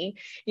with me?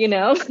 You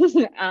know?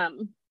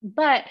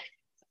 But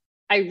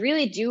I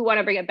really do want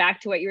to bring it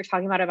back to what you were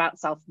talking about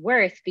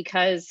self-worth,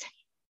 because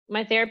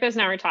my therapist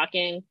and I were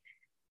talking,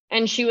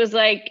 and she was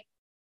like,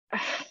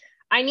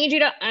 I need you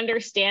to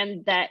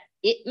understand that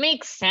it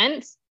makes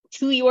sense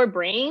to your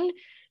brain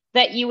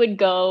that you would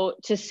go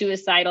to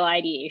suicidal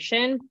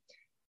ideation,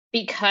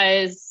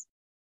 because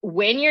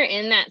when you're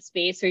in that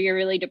space where you're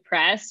really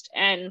depressed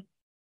and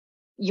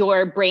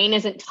your brain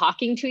isn't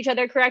talking to each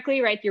other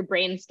correctly, right? Your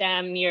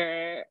brainstem,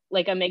 your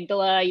like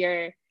amygdala,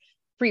 your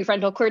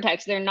prefrontal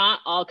cortex, they're not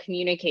all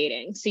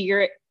communicating. So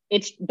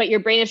but your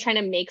brain is trying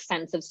to make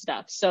sense of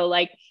stuff. So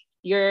like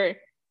your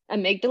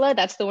amygdala,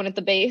 that's the one at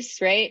the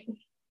base, right?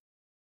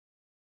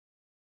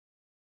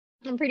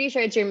 I'm pretty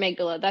sure it's your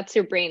amygdala. That's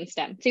your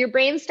brainstem. So your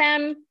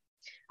brainstem,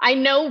 I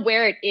know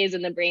where it is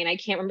in the brain. I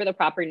can't remember the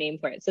proper name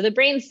for it. So the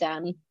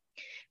brainstem,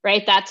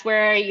 right? That's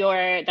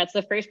where that's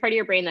the first part of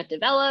your brain that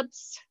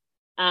develops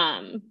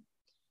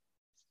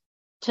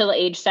till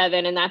age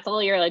 7. And that's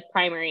all your like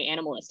primary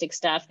animalistic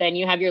stuff. Then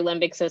you have your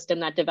limbic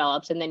system that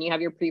develops, and then you have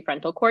your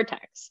prefrontal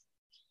cortex.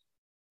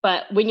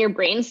 But when your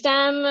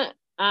brainstem,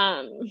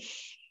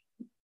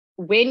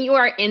 when you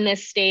are in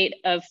this state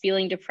of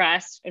feeling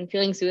depressed and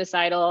feeling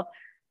suicidal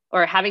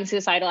or having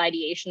suicidal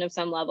ideation of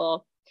some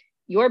level,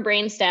 your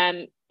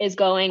brainstem is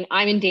going,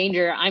 I'm in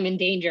danger, I'm in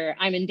danger,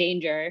 I'm in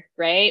danger,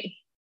 right?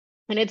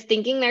 And it's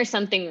thinking there's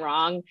something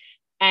wrong.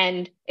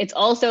 And it's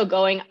also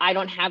going, I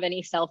don't have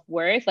any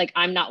self-worth, like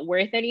I'm not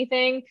worth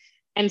anything.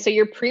 And so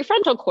your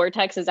prefrontal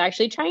cortex is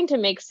actually trying to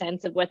make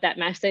sense of what that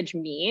message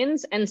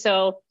means. And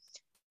so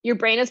your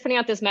brain is putting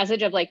out this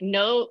message of like,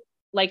 no,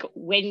 like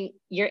when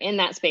you're in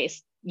that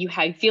space,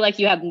 feel like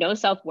you have no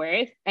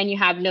self-worth and you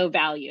have no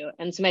value.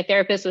 And so my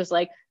therapist was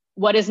like,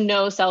 what is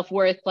no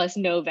self-worth plus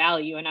no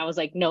value? And I was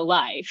like, no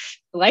life.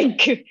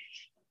 Like,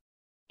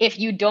 if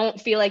you don't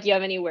feel like you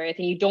have any worth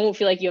and you don't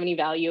feel like you have any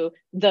value,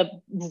 the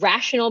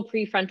rational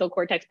prefrontal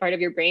cortex part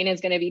of your brain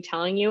is going to be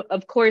telling you,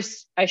 of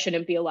course, I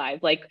shouldn't be alive.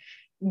 Like,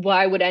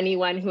 why would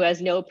anyone who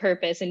has no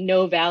purpose and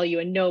no value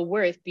and no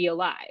worth be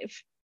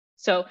alive?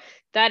 So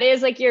that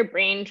is like your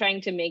brain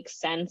trying to make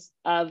sense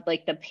of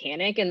like the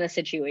panic and the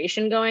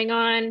situation going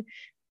on.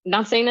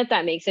 Not saying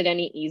that makes it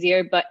any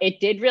easier, but it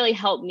did really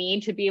help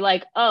me to be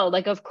like, oh,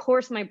 like, of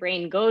course my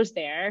brain goes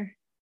there.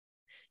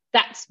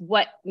 That's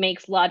what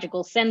makes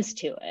logical sense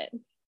to it.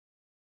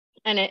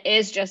 And it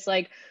is just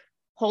like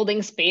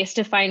holding space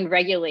to find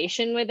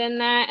regulation within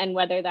that, and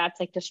whether that's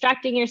like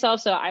distracting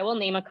yourself. So I will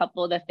name a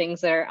couple of the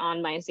things that are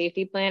on my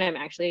safety plan. I'm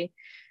actually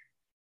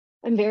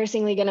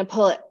embarrassingly going to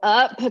pull it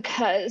up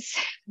because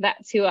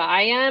that's who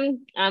I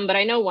am. But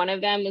I know one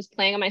of them was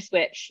playing on my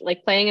Switch,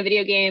 like playing a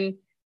video game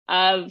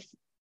of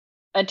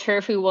a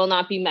turf who will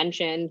not be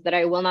mentioned, that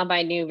I will not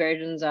buy new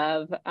versions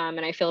of.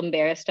 And I feel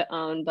embarrassed to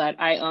own, but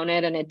I own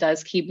it, and it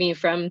does keep me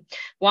from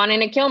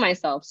wanting to kill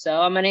myself. So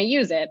I'm going to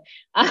use it.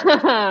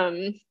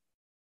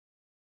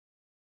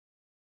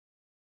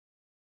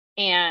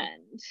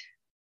 And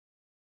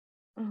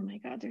oh my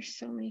God, there's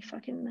so many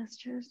fucking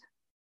messages.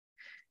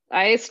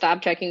 I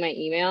stopped checking my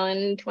email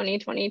in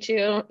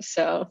 2022.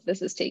 So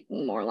this is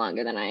taking more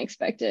longer than I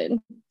expected.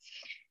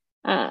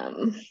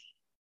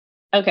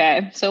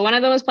 Okay, so one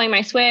of them was playing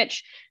my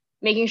Switch,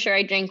 making sure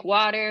I drink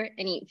water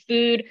and eat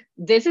food.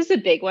 This is a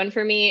big one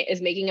for me,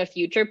 is making a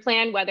future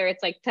plan, whether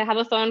it's like to have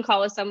a phone call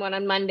with someone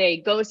on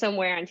Monday, go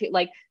somewhere, and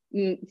like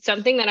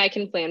something that I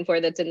can plan for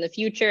that's in the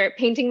future.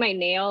 Painting my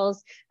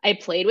nails. I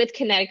played with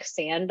kinetic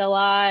sand a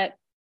lot.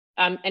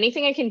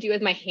 Anything I can do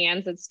with my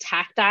hands that's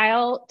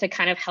tactile to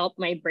kind of help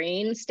my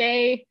brain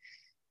stay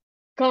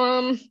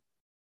calm.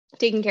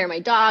 Taking care of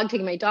my dog,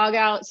 taking my dog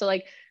out. So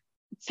like,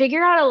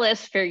 figure out a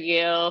list for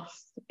you.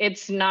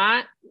 It's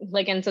not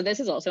like, and so this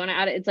is also, when I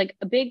add it, it's like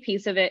a big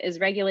piece of it is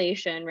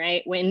regulation,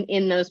 right? When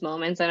in those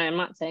moments, and I'm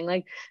not saying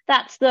like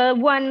that's the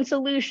one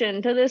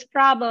solution to this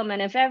problem,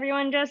 and if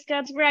everyone just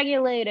gets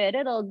regulated,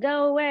 it'll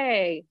go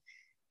away.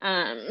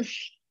 But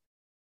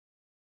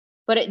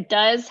it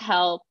does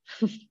help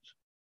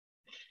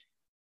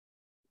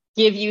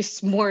give you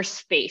more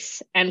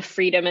space and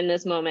freedom in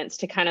those moments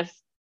to kind of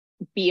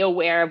be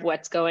aware of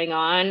what's going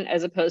on,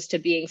 as opposed to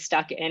being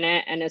stuck in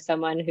it. And as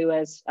someone who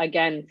has,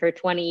 again, for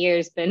 20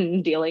 years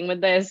been dealing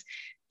with this,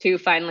 to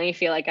finally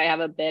feel like I have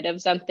a bit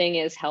of something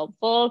is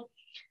helpful.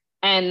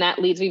 And that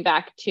leads me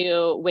back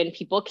to when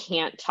people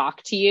can't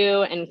talk to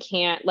you and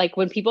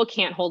when people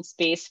can't hold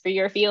space for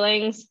your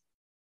feelings,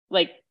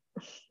 like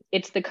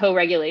it's the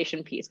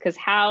co-regulation piece. Because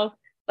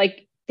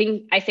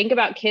I think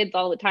about kids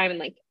all the time, and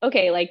like,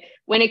 okay, like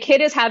when a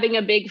kid is having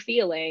a big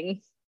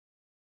feeling,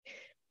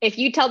 if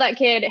you tell that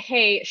kid,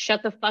 hey,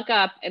 shut the fuck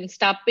up and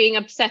stop being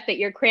upset that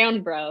your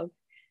crown broke,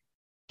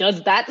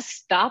 does that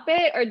stop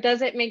it, or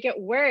does it make it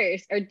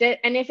worse? And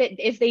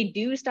if they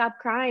do stop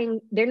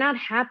crying, they're not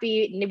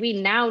happy. We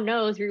now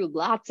know through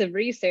lots of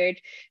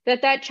research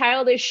that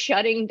child is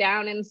shutting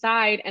down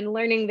inside and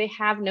learning they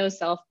have no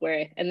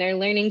self-worth, and they're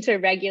learning to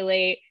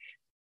regulate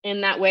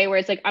in that way where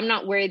it's like, I'm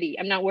not worthy,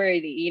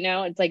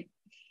 it's like,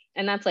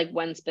 and that's like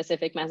one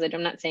specific message.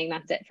 I'm not saying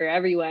that's it for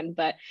everyone,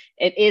 but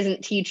it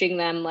isn't teaching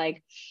them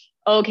like,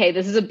 okay,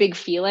 this is a big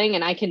feeling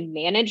and I can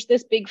manage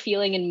this big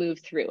feeling and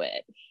move through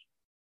it.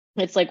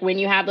 It's like, when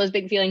you have those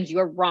big feelings,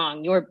 you're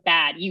wrong, you're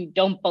bad, you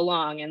don't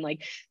belong. And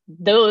like,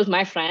 those,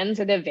 my friends,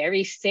 are the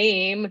very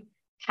same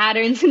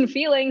patterns and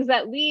feelings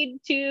that lead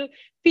to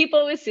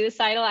people with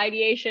suicidal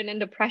ideation and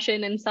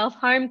depression and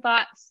self-harm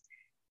thoughts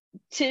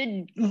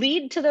to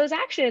lead to those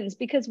actions,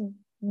 because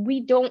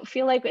we don't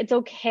feel like it's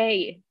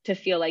okay to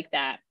feel like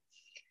that.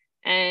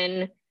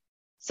 And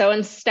so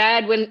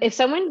instead, if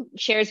someone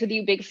shares with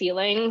you big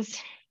feelings,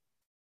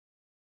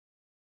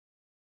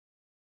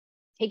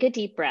 take a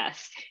deep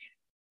breath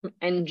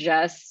and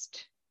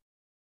just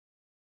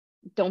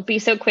don't be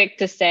so quick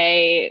to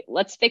say,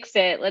 let's fix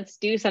it, let's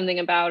do something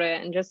about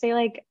it. And just say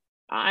like,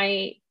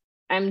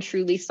 I'm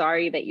truly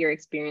sorry that you're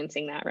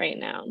experiencing that right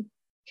now.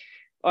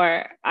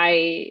 Or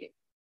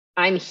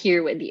I'm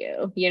here with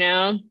you,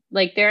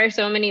 like there are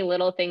so many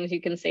little things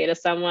you can say to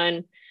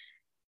someone,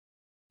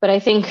 but I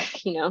think,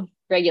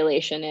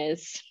 regulation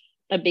is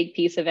a big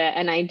piece of it.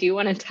 And I do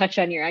want to touch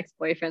on your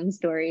ex-boyfriend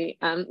story.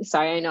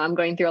 Sorry, I know I'm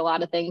going through a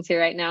lot of things here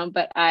right now,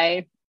 but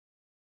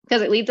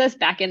because it leads us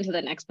back into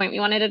the next point we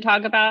wanted to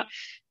talk about,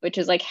 which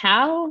is like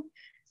how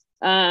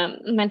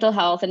mental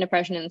health and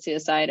depression and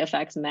suicide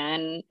affects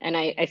men. And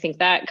I think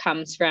that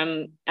comes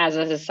from, as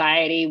a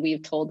society,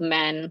 we've told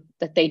men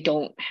that they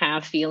don't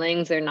have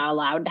feelings. They're not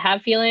allowed to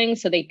have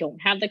feelings. So they don't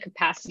have the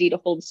capacity to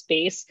hold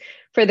space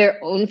for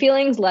their own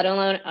feelings, let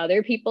alone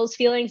other people's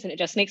feelings. And it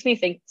just makes me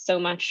think so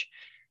much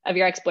of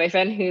your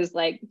ex-boyfriend, who's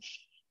like,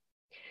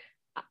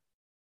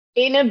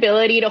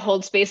 inability to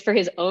hold space for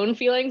his own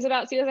feelings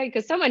about suicide,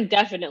 because someone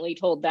definitely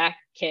told that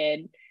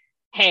kid,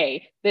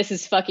 hey, this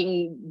is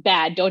fucking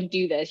bad, don't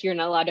do this, you're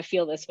not allowed to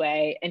feel this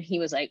way. And he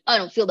was like, I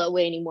don't feel that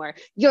way anymore,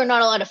 you're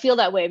not allowed to feel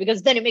that way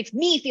because then it makes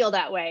me feel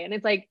that way. And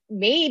it's like,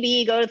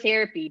 maybe go to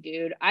therapy,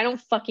 dude, I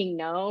don't fucking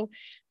know.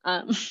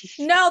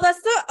 No,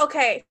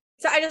 okay,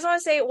 so I just want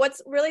to say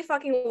what's really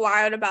fucking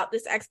wild about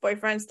this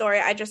ex-boyfriend story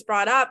I just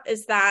brought up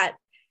is that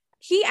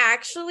he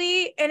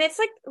actually, and it's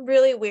like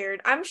really weird,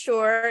 I'm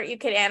sure you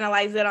could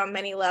analyze it on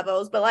many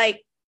levels, but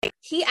like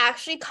he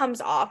actually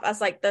comes off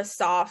as like the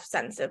soft,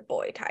 sensitive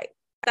boy type.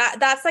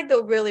 That's like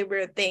the really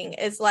weird thing,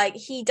 is like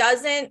he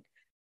doesn't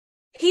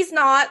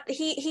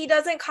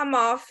come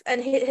off,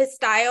 and his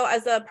style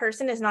as a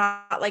person is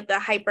not like the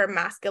hyper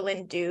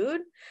masculine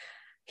dude.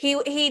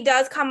 He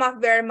does come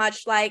off very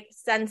much like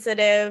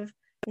sensitive,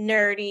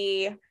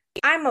 nerdy,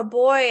 I'm a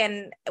boy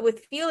and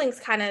with feelings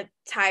kind of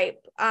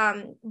type.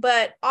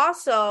 But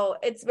also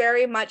it's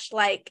very much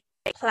like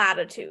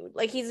platitude.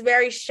 Like he's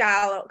very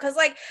shallow, because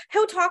like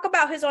he'll talk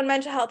about his own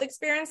mental health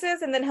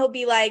experiences and then he'll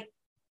be like,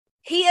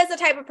 he is the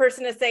type of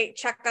person to say,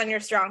 check on your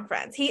strong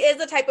friends. He is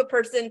the type of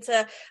person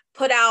to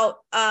put out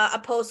a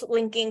post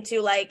linking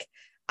to like,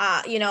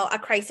 a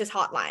crisis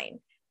hotline.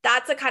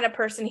 That's the kind of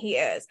person he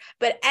is.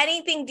 But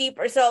anything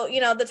deeper, so,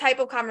 the type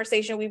of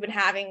conversation we've been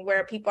having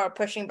where people are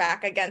pushing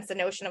back against the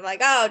notion of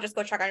like, oh, just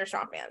go check on your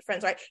strong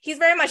friends, right? He's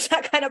very much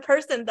that kind of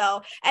person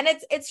though. And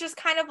it's just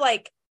kind of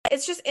like,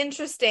 it's just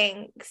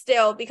interesting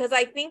still, because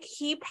I think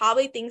he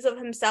probably thinks of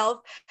himself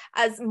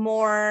as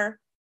more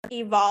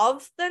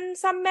evolved than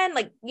some men,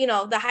 like,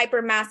 the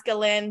hyper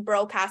masculine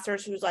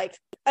broadcasters who's like,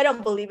 I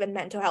don't believe in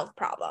mental health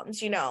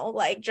problems,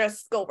 like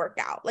just go work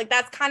out. Like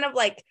that's kind of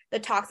like the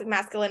toxic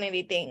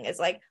masculinity thing, is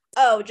like,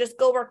 oh, just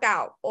go work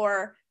out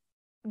or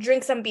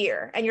drink some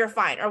beer and you're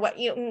fine, or what,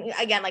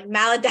 again, like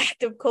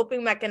maladaptive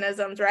coping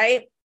mechanisms,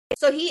 right?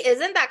 So he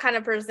isn't that kind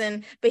of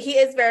person, but he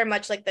is very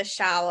much like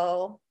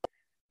the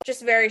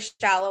very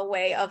shallow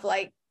way of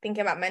like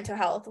thinking about mental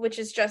health, which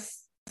is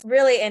just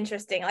really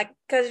interesting, like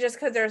because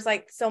there's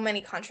like so many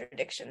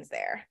contradictions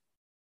there.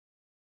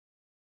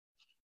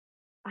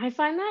 I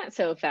find that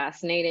so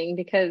fascinating,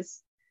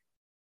 because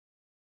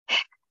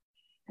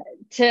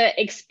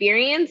to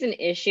experience an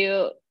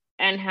issue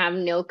and have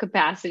no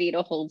capacity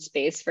to hold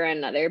space for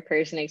another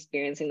person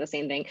experiencing the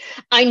same thing.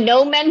 I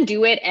know men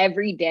do it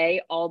every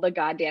day, all the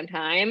goddamn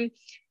time,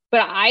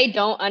 but I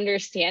don't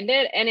understand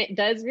it. And it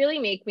does really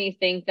make me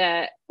think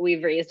that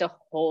we've raised a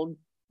whole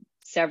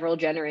several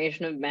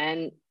generation of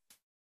men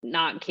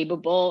not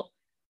capable,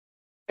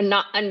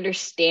 not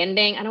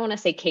understanding. I don't want to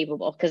say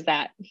capable, because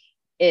that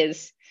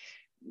is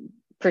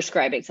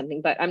prescribing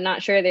something, but I'm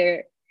not sure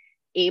they're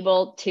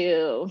able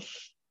to,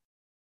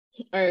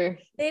 or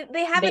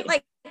they haven't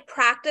like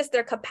practiced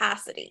their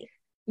capacity.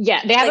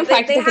 Yeah, they haven't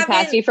practiced the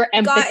capacity for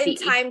empathy.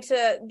 Gotten time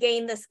to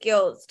gain the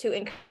skills to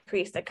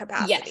increase the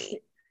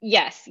capacity.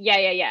 Yes.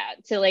 Yeah.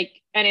 So like,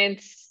 and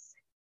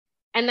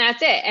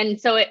that's it. And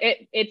so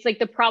it's like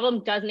the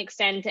problem doesn't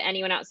extend to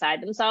anyone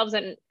outside themselves.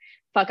 And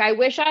fuck, I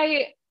wish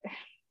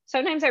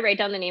sometimes I write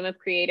down the name of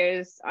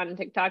creators on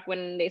TikTok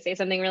when they say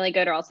something really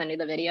good, or I'll send you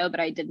the video, but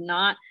I did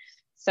not.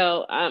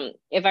 So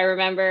if I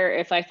remember,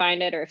 if I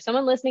find it, or if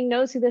someone listening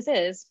knows who this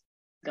is,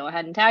 go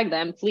ahead and tag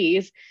them,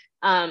 please.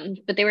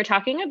 But they were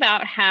talking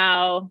about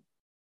how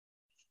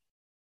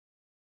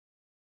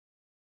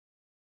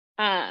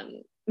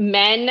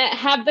men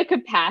have the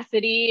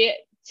capacity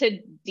to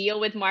deal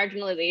with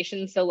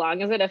marginalization so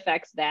long as it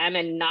affects them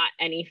and not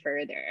any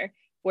further.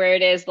 Where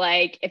it is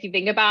like, if you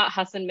think about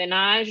Hasan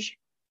Minhaj,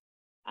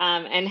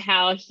 and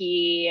how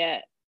he,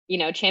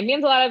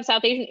 champions a lot of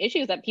South Asian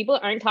issues that people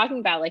aren't talking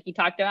about. Like he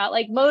talked about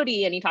like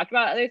Modi, and he talked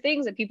about other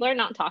things that people are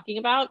not talking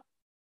about.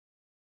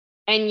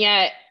 And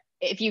yet,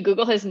 if you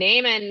Google his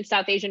name and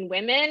South Asian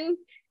women,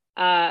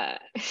 a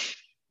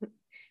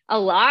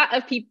lot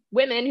of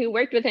women who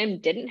worked with him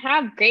didn't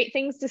have great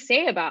things to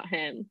say about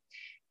him.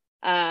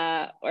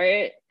 And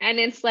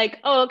it's like,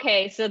 oh,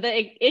 okay, so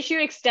the issue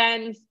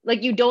extends,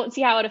 like you don't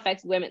see how it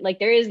affects women. Like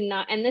there is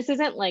not, and this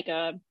isn't like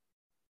a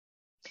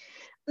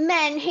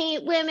men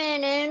hate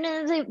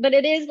women, but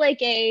it is like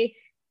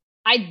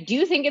I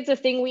do think it's a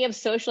thing we have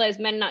socialized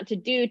men not to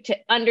do, to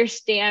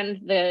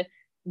understand the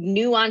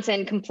nuance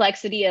and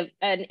complexity of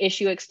an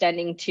issue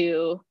extending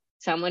to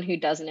someone who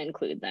doesn't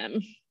include them.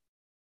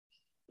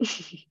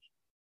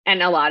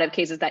 And a lot of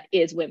cases that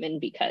is women,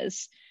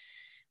 because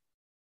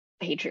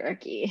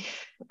patriarchy.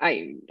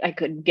 I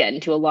could get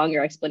into a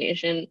longer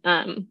explanation.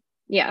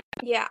 Yeah.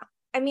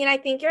 I mean, I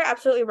think you're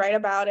absolutely right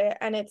about it,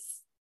 and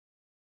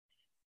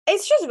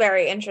it's just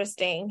very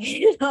interesting.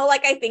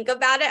 Like I think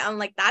about it, I'm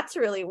like, that's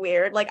really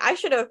weird. Like I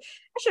should have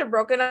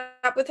broken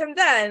up with him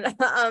then.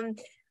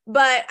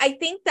 But I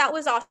think that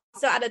was also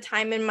at a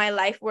time in my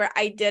life where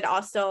I did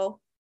also,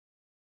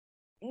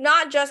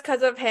 not just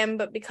because of him,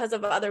 but because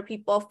of other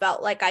people,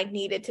 felt like I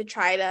needed to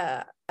try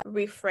to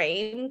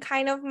reframe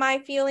kind of my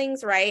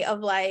feelings, right?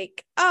 Of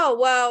like, oh,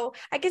 well,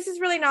 I guess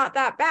it's really not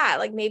that bad.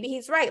 Like maybe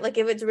he's right. Like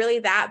if it's really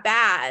that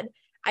bad,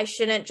 I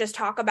shouldn't just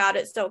talk about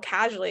it so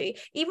casually,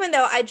 even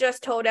though I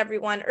just told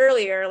everyone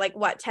earlier, like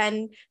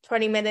 10,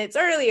 20 minutes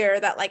earlier,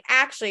 that like,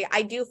 actually,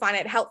 I do find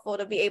it helpful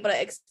to be able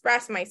to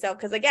express myself.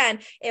 Because again,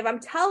 if I'm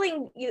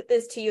telling you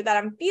this to you, that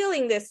I'm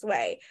feeling this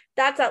way,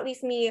 that's at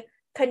least me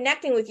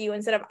connecting with you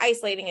instead of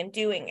isolating and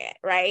doing it,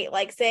 right?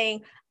 Like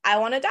saying, I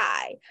want to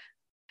die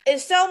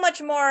is so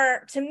much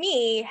more, to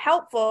me,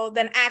 helpful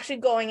than actually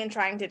going and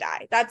trying to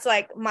die. That's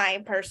like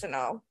my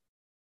personal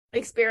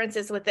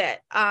experiences with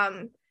it.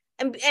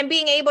 And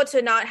being able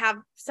to not have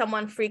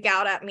someone freak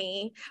out at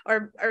me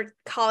or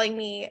calling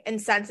me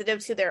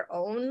insensitive to their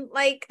own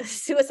like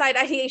suicide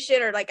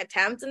ideation or like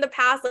attempts in the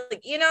past,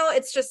 like,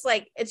 it's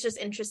just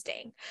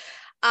interesting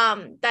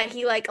that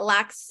he like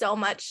lacks so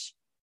much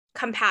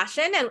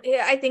compassion. And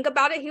I think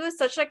about it, he was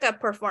such like a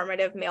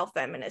performative male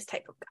feminist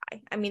type of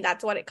guy. I mean,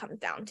 that's what it comes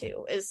down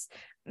to, is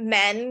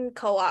men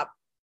co-op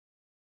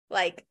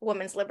like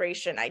women's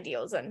liberation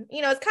ideals. And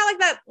it's kind of like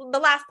that the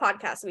last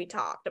podcast we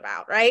talked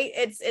about, right?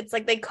 It's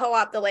like they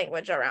co-opt the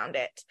language around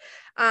it.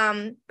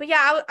 But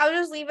yeah, I'll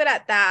just leave it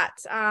at that.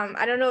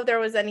 I don't know if there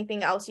was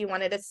anything else you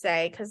wanted to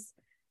say, because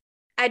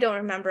I don't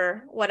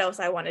remember what else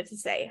I wanted to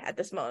say at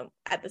this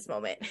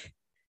moment.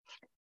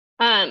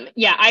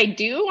 Yeah, I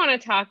do want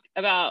to talk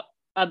about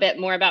a bit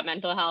more about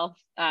mental health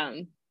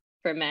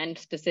for men,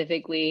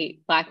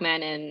 specifically Black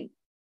men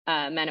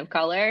and men of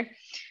color.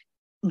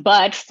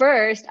 But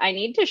first, I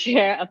need to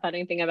share a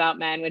funny thing about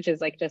men, which is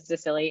like just a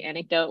silly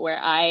anecdote, where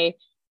I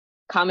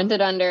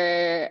commented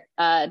under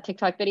a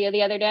TikTok video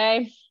the other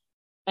day,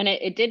 and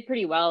it did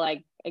pretty well.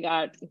 Like I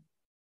got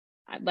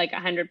like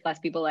 100 plus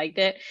people liked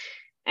it.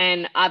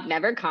 And I've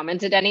never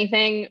commented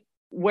anything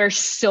where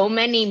so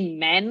many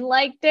men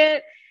liked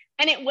it.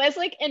 And it was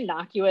like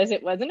innocuous.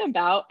 It wasn't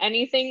about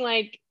anything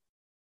like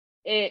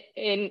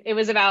it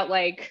was about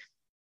like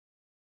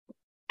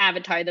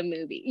Avatar the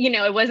movie.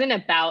 It wasn't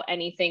about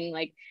anything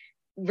like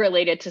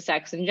related to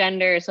sex and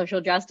gender,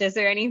 social justice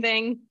or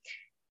anything.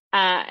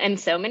 And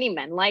so many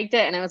men liked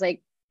it. And I was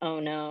like, oh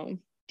no,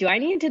 do I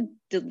need to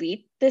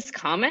delete this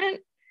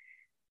comment?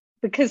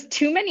 Because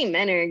too many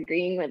men are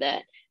agreeing with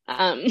it.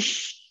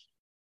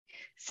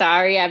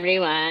 Sorry,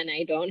 everyone.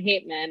 I don't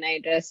hate men.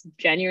 I just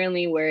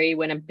genuinely worry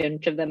when a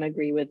bunch of them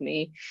agree with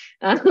me.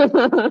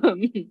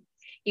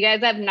 You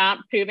guys have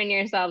not proven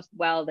yourselves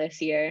well this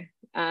year.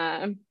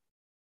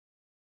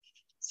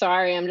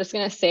 Sorry, I'm just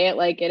going to say it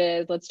like it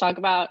is. Let's talk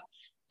about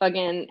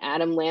fucking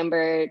Adam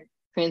Lambert,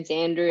 Prince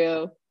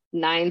Andrew,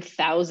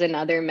 9,000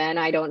 other men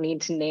I don't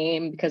need to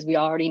name because we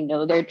already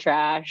know they're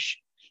trash.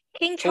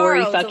 King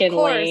Charles, Tory fucking of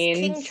course. Lanez.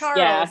 King Charles.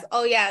 Yeah.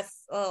 Oh,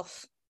 yes. Ugh.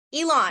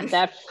 Elon.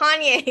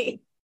 Kanye.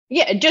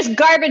 Yeah, just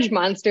garbage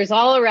monsters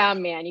all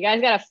around, man. You guys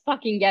got to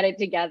fucking get it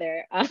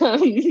together.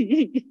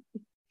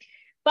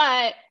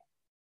 But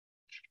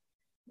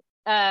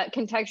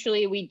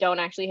contextually, we don't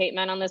actually hate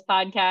men on this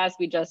podcast.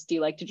 We just do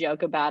like to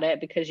joke about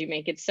it because you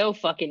make it so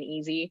fucking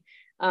easy.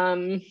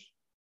 But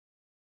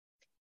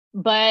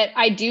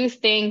I do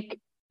think,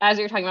 as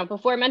we were talking about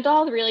before, mental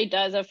health really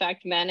does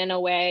affect men in a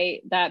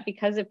way that,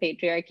 because of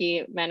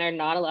patriarchy, men are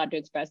not allowed to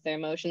express their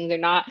emotions. They're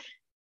not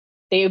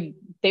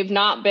they've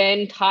not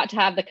been taught to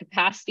have the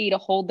capacity to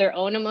hold their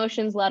own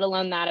emotions, let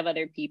alone that of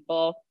other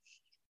people.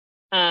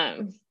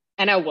 And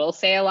I will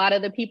say a lot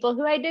of the people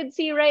who I did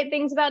see write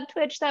things about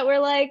Twitch that were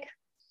like,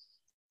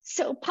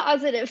 so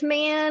positive,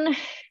 man,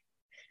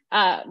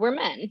 were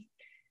men.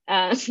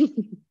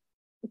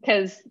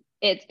 Because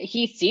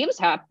he seems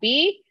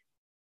happy.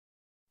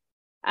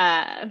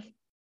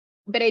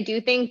 But I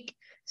do think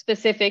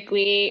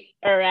specifically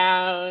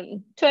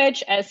around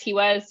Twitch, as he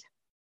was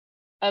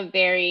a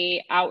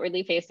very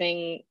outwardly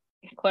facing,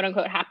 quote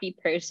unquote, happy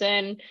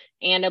person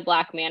and a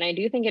Black man, I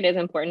do think it is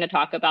important to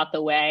talk about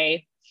the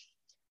way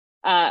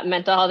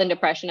mental health and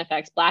depression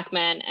affects Black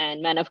men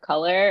and men of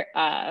color,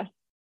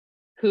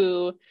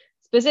 who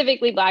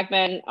specifically Black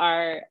men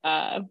are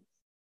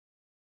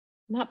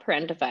not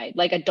parentified,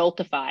 like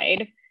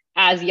adultified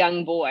as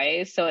young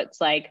boys. So it's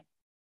like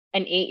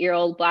an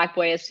 8-year-old Black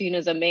boy is seen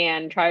as a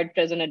man, charged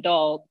as an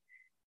adult.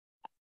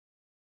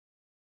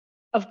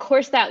 Of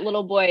course, that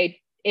little boy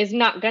is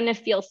not going to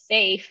feel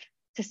safe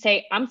to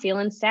say, I'm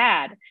feeling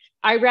sad.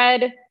 I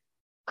read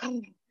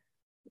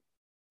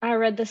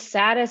the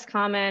saddest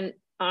comment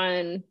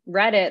on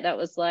Reddit that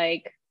was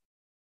like,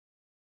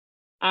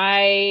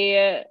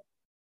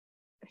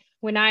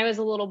 when I was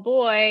a little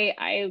boy,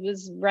 I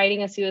was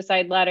writing a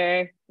suicide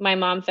letter. My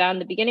mom found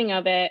the beginning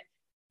of it,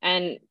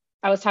 and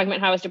I was talking about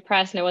how I was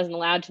depressed and I wasn't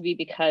allowed to be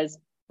because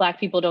Black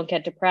people don't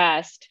get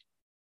depressed.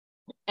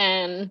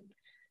 And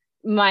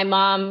my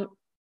mom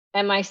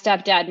and my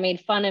stepdad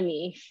made fun of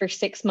me for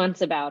 6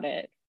 months about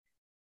it.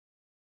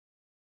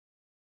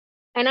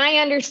 And I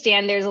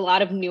understand there's a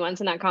lot of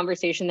nuance in that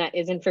conversation that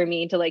isn't for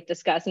me to like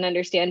discuss and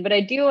understand, but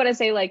I do want to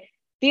say, like,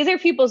 these are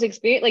people's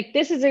experience. Like,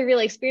 this is a real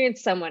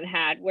experience someone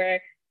had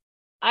where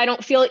I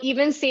don't feel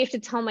even safe to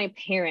tell my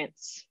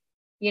parents,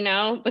 you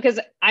know, because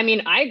I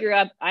mean, I grew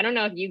up, I don't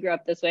know if you grew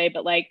up this way,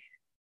 but like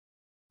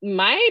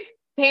my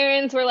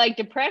parents were like,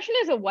 depression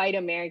is a white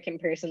American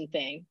person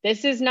thing.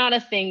 This is not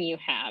a thing you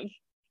have.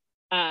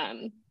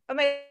 Oh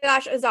my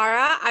gosh,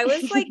 Azara, I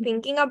was like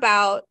thinking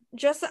about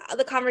just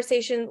the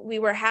conversation we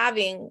were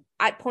having.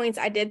 At points,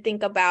 I did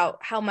think about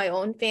how my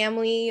own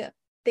family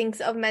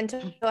thinks of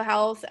mental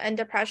health and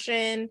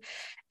depression.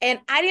 And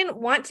I didn't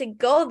want to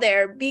go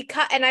there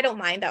because, and I don't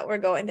mind that we're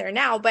going there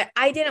now, but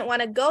I didn't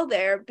want to go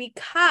there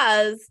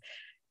because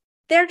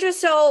they're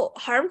just so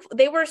harmful.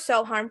 They were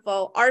so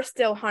harmful, are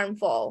still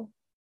harmful,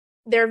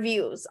 their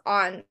views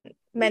on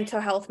mental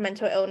health,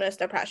 mental illness,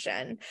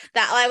 depression,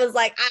 that I was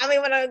like, I don't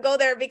even want to go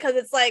there because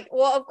it's like,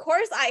 well, of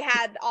course I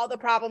had all the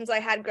problems I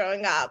had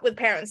growing up with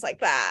parents like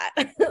that.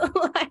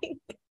 Like,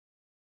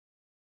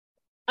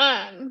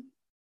 I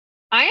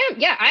am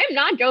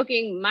not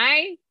joking.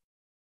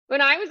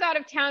 When I was out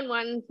of town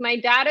once, my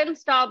dad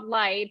installed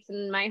lights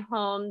in my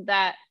home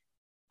that,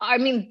 I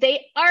mean,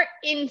 they are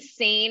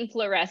insane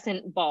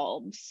fluorescent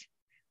bulbs.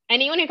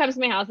 Anyone who comes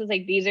to my house is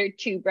like, these are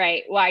too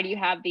bright. Why do you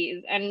have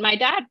these? And my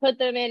dad put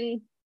them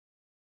in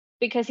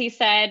because he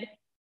said,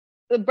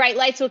 the bright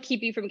lights will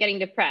keep you from getting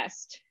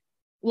depressed.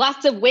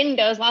 Lots of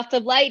windows, lots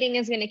of lighting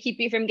is going to keep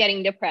you from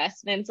getting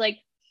depressed. And it's like,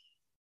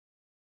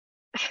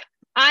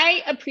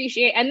 I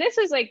appreciate, and this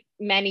was like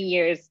many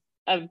years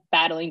of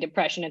battling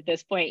depression at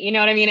this point. You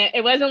know what I mean?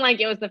 It wasn't like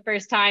it was the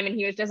first time and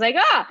he was just like,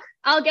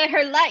 I'll get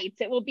her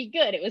lights. It will be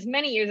good. It was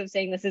many years of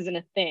saying this isn't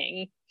a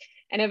thing.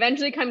 And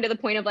eventually come to the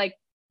point of like,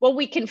 well,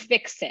 we can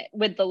fix it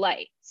with the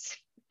lights.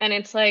 And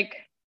it's like,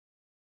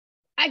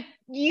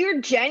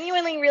 you're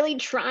genuinely really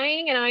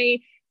trying, and I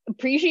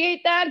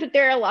appreciate that, but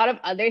there are a lot of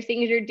other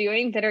things you're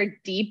doing that are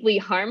deeply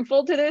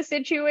harmful to this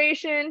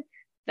situation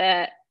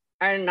that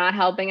are not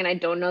helping, and I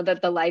don't know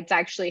that the lights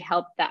actually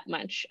help that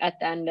much at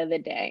the end of the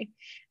day.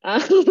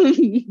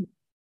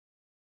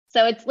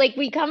 So it's like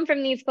we come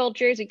from these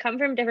cultures, we come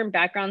from different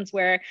backgrounds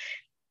where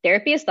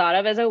therapy is thought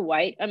of as a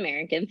white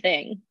American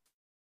thing.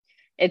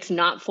 It's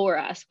not for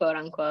us, quote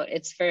unquote.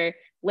 It's for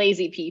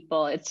lazy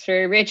people. It's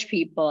for rich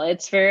people.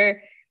 It's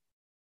for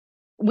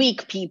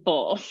weak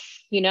people,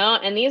 you know?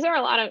 And these are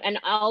a lot of, and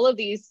all of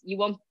these, you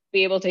won't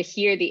be able to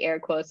hear the air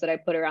quotes that I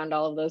put around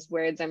all of those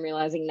words, I'm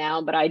realizing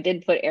now, but I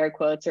did put air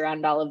quotes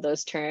around all of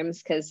those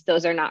terms because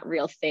those are not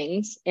real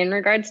things in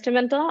regards to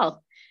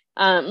mental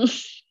health.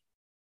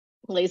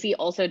 Lazy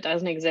also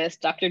doesn't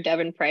exist. Dr.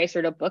 Devin Price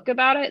wrote a book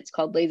about it. It's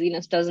called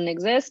Laziness Doesn't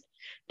Exist,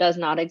 Does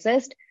Not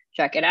Exist.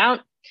 Check it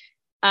out.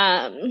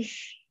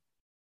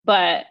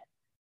 But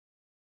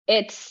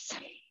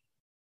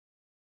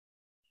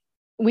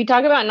we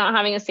talk about not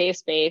having a safe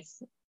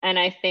space, and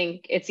I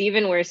think it's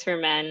even worse for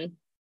men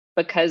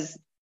because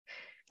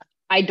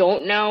I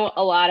don't know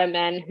a lot of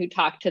men who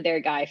talk to their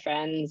guy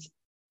friends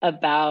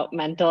about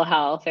mental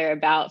health or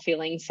about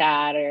feeling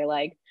sad or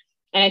like,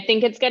 and I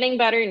think it's getting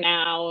better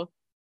now.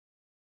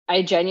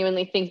 I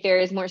genuinely think there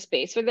is more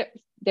space for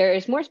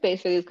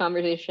these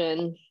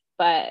conversations,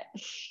 but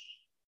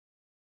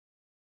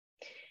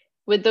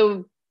with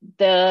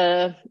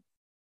the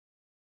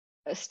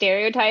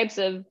stereotypes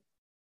of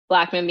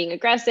Black men being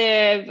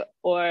aggressive,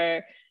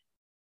 or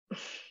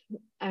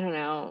I don't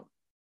know,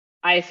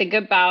 I think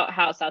about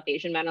how South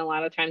Asian men a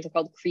lot of times are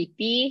called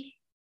creepy.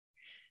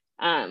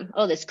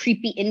 oh, this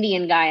creepy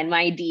Indian guy in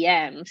my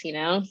DMs, you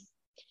know,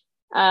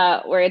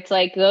 where it's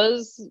like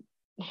those,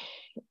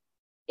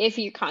 if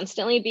you're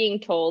constantly being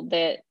told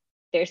that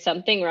there's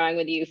something wrong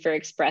with you for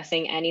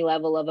expressing any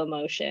level of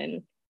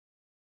emotion,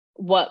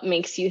 what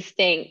makes you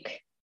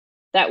think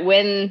that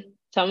when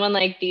someone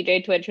like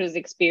DJ Twitch was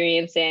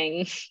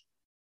experiencing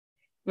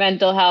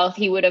mental health,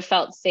 he would have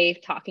felt safe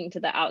talking to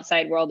the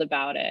outside world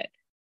about it?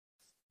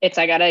 It's,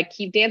 I gotta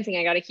keep dancing,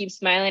 I gotta keep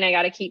smiling, I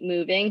gotta keep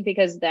moving,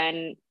 because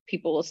then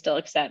people will still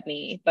accept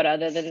me. But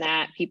other than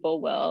that,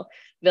 people will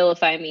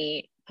vilify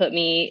me, put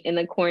me in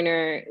the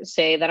corner,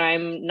 say that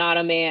I'm not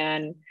a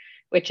man,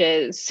 which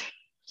is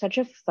such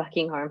a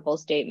fucking harmful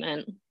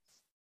statement.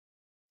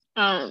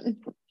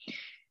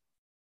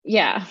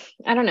 Yeah,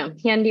 I don't know.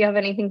 Hien, do you have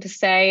anything to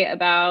say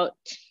about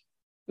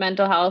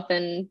mental health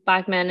and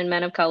Black men and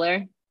men of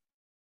color?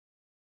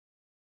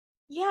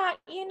 Yeah,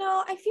 you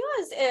know, I feel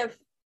as if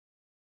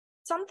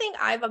something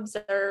I've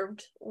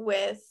observed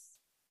with,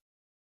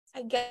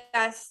 I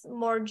guess,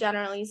 more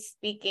generally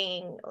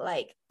speaking,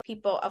 like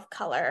people of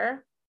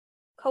color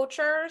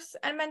cultures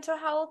and mental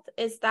health,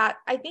 is that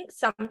I think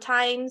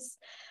sometimes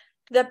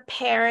the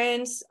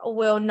parents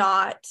will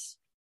not,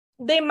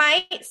 they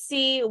might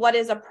see what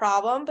is a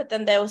problem, but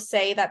then they'll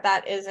say that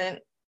that isn't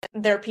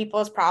their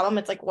people's problem.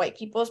 It's like white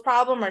people's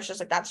problem, or it's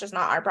just like, that's just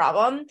not our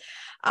problem.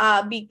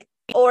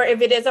 Or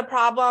if it is a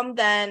problem,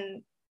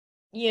 then,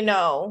 you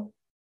know,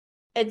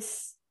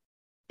 it's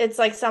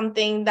like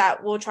something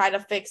that we'll try to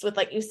fix with,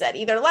 like you said,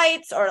 either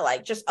lights or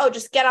like just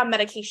get on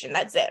medication,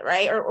 that's it,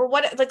 right? Or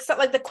what, like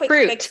something like the quick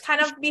fix kind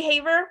of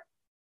behavior.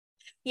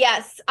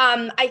 Yes.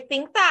 I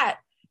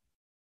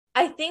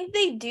think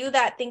they do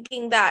that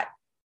thinking that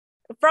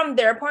from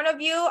their point of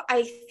view,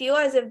 I feel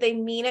as if they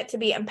mean it to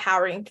be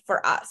empowering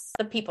for us,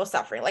 the people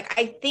suffering. Like,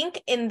 I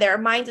think in their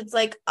minds it's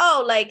like,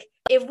 oh, like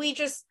if we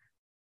just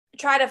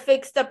try to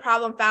fix the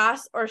problem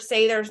fast or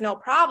say there's no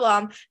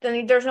problem,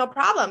 then there's no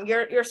problem.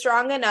 You're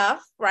strong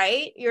enough,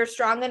 right? You're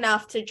strong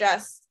enough to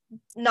just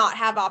not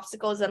have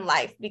obstacles in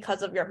life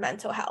because of your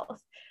mental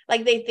health.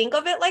 Like, they think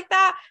of it like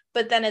that,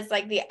 but then it's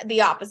like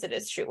the opposite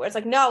is true, where it's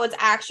like, no, it's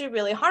actually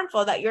really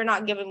harmful that you're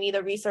not giving me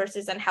the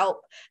resources and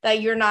help,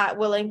 that you're not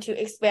willing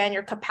to expand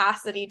your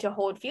capacity to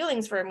hold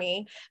feelings for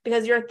me,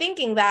 because you're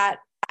thinking that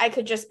I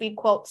could just be,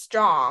 quote,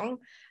 strong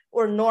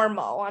or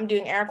normal, I'm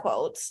doing air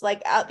quotes,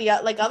 like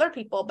like other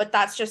people, but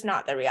that's just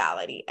not the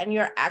reality. And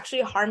you're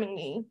actually harming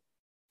me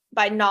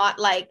by not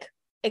like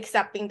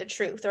accepting the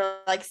truth or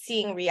like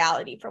seeing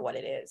reality for what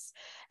it is.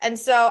 And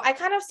so I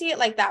kind of see it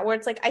like that, where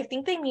it's like, I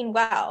think they mean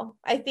well.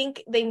 I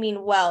think they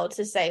mean well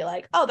to say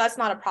like, oh, that's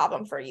not a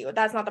problem for you.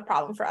 That's not the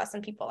problem for us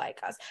and people like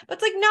us. But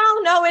it's like,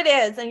 no, it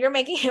is. And you're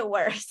making it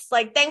worse.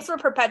 Like, thanks for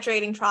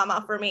perpetuating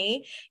trauma for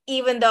me,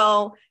 even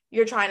though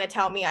you're trying to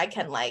tell me I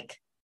can like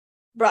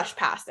brush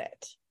past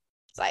it.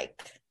 It's like,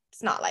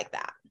 it's not like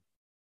that.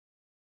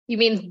 You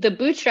mean the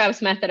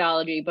bootstraps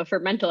methodology, but for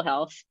mental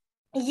health?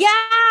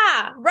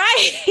 Yeah,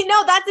 right.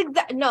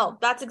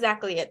 That's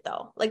exactly it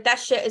though. Like, that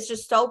shit is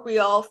just so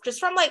real.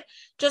 Just from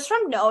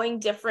knowing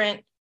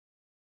different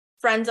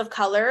friends of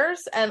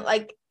colors and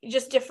like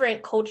just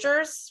different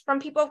cultures from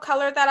people of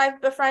color that I've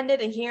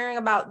befriended, and hearing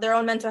about their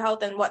own mental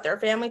health and what their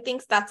family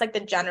thinks. That's like the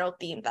general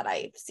theme that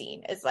I've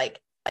seen, is like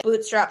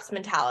bootstraps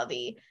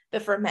mentality,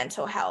 but for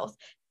mental health,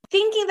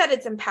 thinking that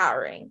it's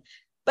empowering,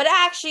 but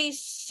actually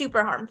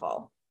super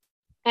harmful.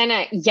 And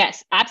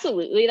yes,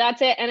 absolutely,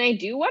 that's it. And I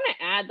do want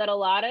to add that a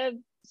lot of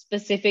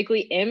specifically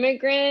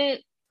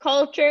immigrant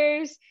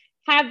cultures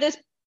have this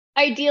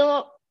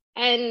ideal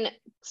and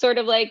sort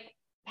of like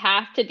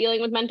path to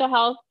dealing with mental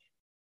health.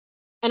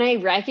 And I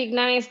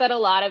recognize that a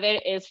lot of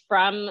it is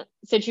from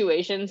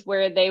situations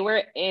where they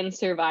were in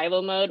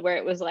survival mode, where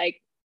it was like,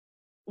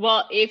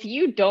 well, if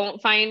you don't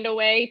find a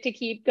way to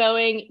keep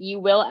going, you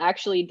will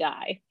actually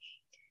die.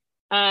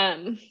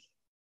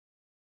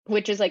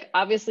 Which is like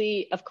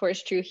obviously, of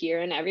course, true here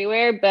and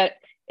everywhere, but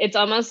it's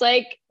almost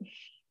like,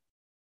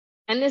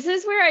 and this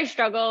is where I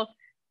struggle,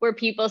 where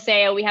people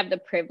say, oh, we have the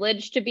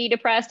privilege to be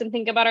depressed and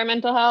think about our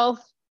mental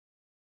health.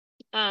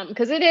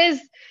 Because it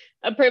is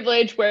a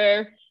privilege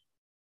where,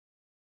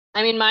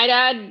 I mean, my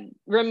dad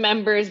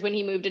remembers when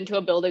he moved into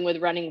a building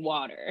with running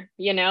water,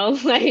 you know,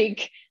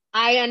 like,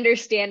 I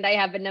understand I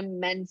have an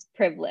immense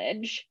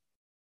privilege.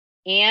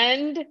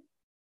 And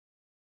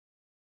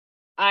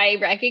I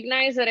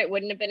recognize that it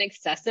wouldn't have been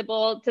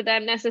accessible to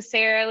them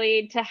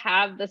necessarily to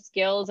have the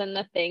skills and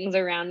the things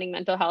surrounding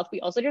mental health. We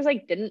also just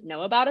like didn't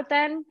know about it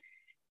then.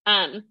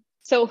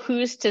 So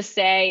who's to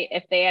say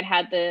if they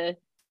had the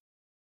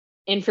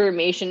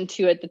information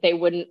to it that they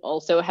wouldn't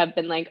also have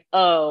been like,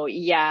 oh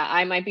yeah,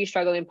 I might be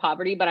struggling with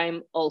poverty, but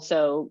I'm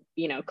also,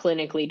 you know,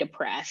 clinically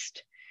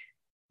depressed.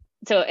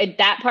 So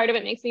that part of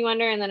it makes me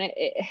wonder. And then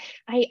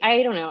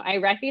I don't know, I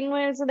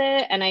recognize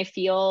it and I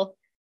feel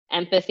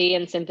empathy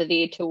and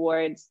sympathy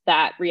towards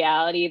that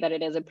reality, that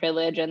it is a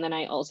privilege. And then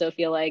I also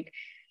feel like,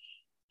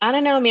 I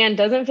don't know, man,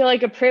 doesn't feel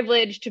like a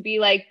privilege to be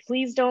like,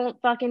 please don't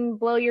fucking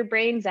blow your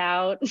brains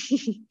out.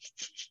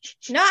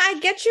 No, I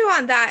get you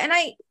on that. And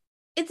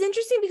it's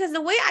interesting because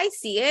the way I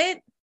see it,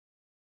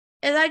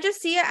 is I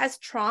just see it as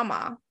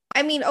trauma.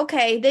 I mean,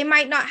 okay, they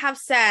might not have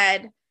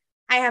said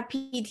I have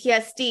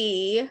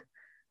PTSD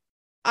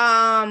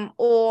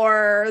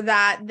or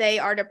that they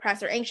are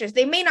depressed or anxious.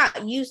 They may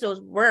not use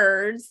those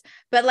words,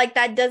 but like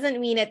that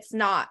doesn't mean it's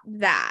not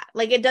that.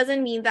 Like it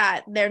doesn't mean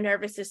that their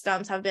nervous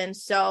systems have been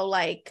so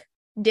like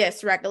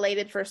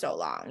dysregulated for so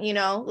long, you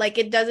know? Like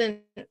it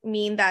doesn't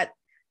mean that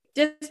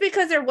just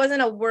because there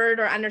wasn't a word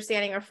or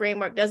understanding or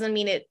framework doesn't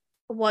mean it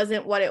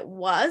wasn't what it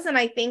was. And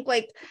I think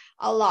like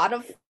a lot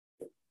of,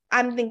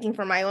 I'm thinking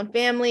for my own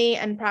family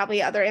and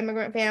probably other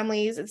immigrant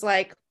families, it's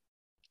like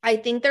I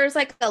think there's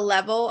like a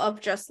level of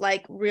just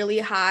like really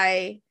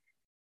high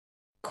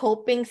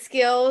coping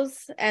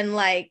skills and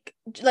like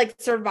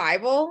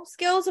survival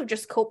skills of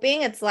just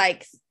coping. It's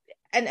like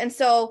and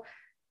so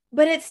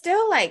but it's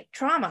still like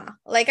trauma.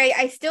 Like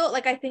I still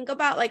like I think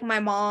about like my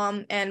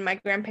mom and my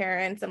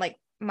grandparents and like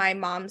my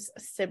mom's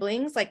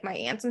siblings, like my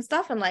aunts and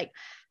stuff, and like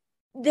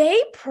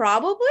they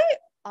probably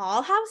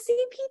all have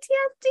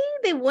CPTSD.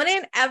 They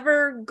wouldn't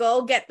ever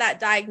go get that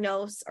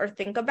diagnosed or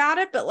think about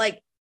it, but like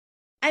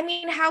I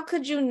mean, how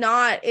could you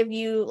not if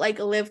you like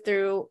live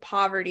through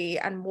poverty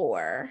and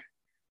war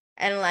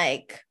and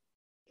like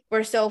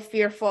were so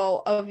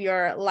fearful of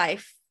your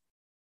life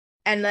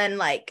and then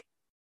like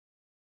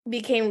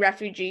became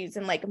refugees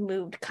and like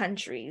moved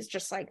countries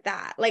just like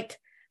that? Like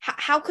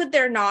how could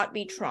there not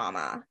be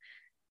trauma?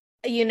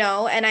 You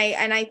know, and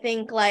I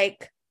think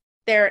like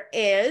there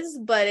is,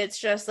 but it's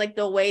just like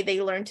the way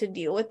they learn to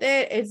deal with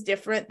it is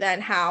different than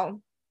how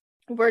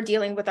we're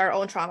dealing with our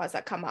own traumas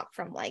that come up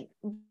from like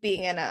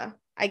being in a,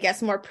 I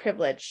guess, more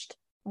privileged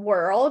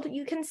world,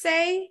 you can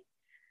say.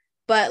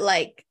 But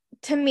like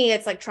to me,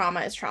 it's like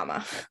trauma is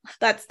trauma.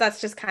 That's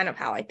just kind of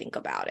how I think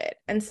about it.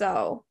 And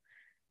so,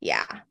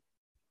 yeah.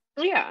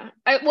 Yeah.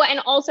 Well,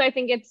 and also I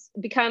think it's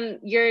become,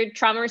 your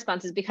trauma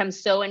response has become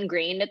so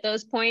ingrained at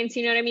those points,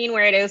 you know what I mean?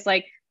 Where it is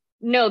like,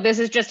 no, this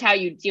is just how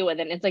you deal with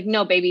it. And it's like,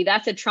 no, baby,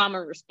 that's a trauma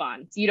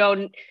response. You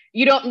don't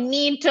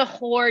need to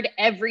hoard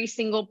every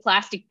single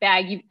plastic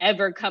bag you've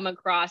ever come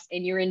across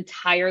in your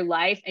entire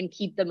life and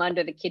keep them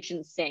under the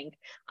kitchen sink.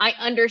 I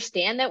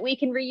understand that we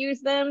can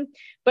reuse them,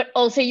 but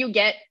also you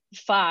get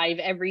 5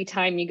 every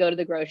time you go to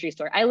the grocery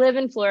store. I live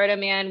in Florida,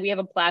 man. We have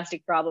a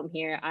plastic problem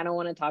here. I don't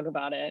want to talk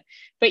about it,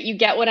 but you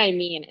get what I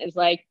mean. Is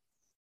like,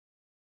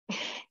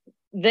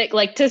 that,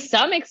 like, to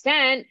some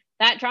extent,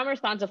 that trauma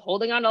response of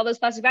holding on to all those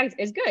plastic bags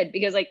is good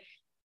because like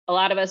a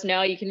lot of us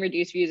know you can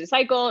reduce, reuse,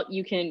 recycle.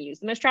 You can use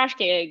them as trash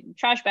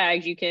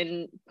bags. You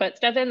can put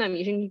stuff in them.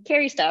 You can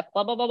carry stuff,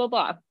 blah, blah, blah, blah,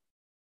 blah.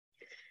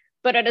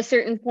 But at a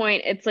certain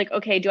point, it's like,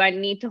 okay, do I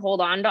need to hold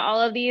on to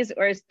all of these?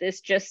 Or is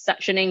this just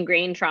such an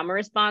ingrained trauma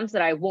response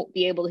that I won't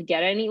be able to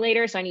get any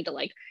later? So I need to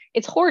like,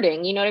 it's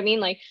hoarding, you know what I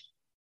mean? Like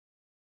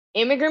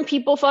immigrant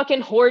people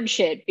fucking hoard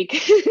shit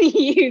because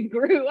you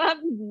grew up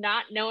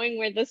not knowing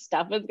where the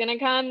stuff was going to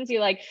come. So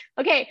you're like,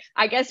 okay,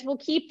 I guess we'll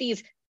keep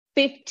these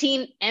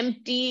 15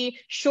 empty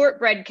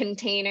shortbread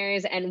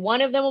containers, and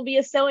one of them will be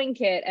a sewing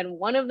kit, and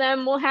one of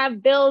them will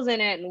have bills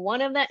in it, and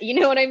one of them, you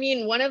know what I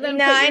mean? One of them.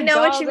 No, I know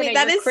what you mean.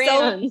 That is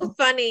crayons. So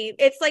funny.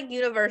 It's like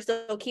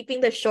universal,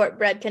 keeping the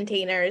shortbread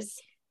containers.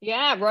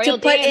 Yeah, Royal to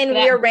put in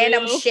your blue.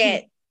 Random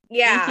shit.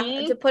 Yeah,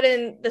 to put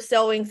in the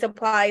sewing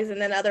supplies and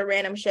then other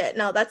random shit.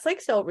 No, that's like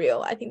so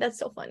real. I think that's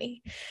so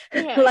funny.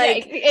 Yeah,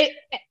 like it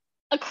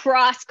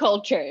across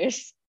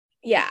cultures.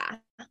 Yeah,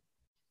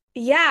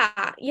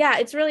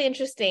 it's really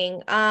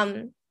interesting.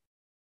 And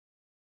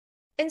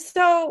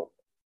so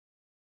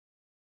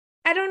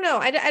I don't know.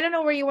 I don't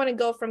know where you want to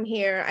go from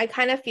here. I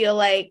kind of feel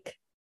like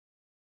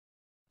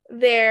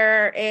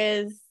there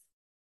is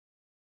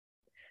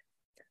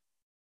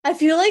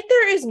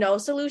no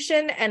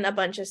solution and a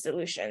bunch of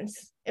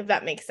solutions, if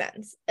that makes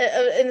sense.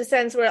 In the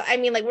sense where, I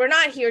mean, like, we're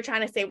not here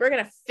trying to say we're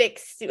going to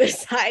fix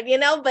suicide, you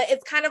know, but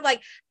it's kind of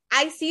like,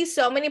 I see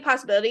so many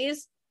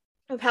possibilities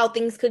of how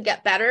things could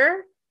get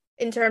better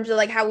in terms of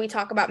like how we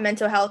talk about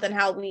mental health and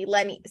how we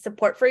lend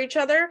support for each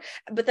other.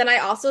 But then I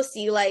also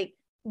see like,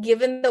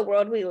 given the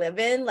world we live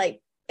in,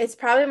 like, it's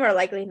probably more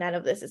likely none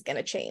of this is going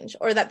to change,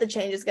 or that the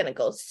change is going to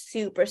go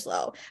super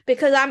slow,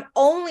 because I'm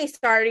only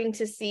starting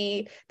to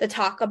see the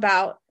talk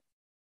about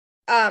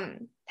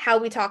how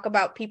we talk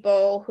about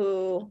people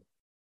who,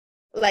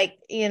 like,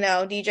 you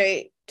know,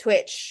 DJ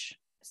Twitch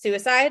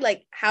suicide,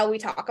 like how we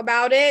talk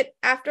about it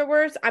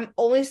afterwards.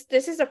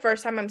 This is the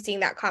first time I'm seeing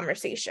that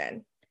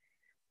conversation.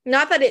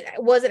 Not that it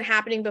wasn't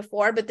happening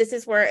before, but this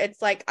is where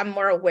it's like I'm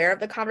more aware of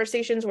the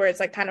conversations where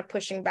it's like kind of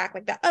pushing back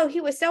like that. Oh, he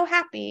was so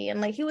happy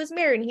and like he was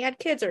married and he had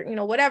kids, or, you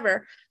know,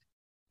 whatever.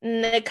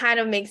 And it kind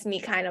of makes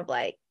me kind of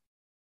like,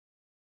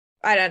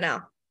 I don't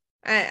know.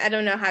 I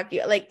don't know how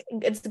you, like,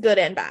 it's good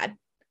and bad.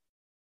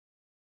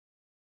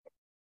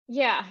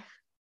 Yeah.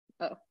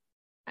 Oh,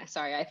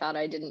 sorry. I thought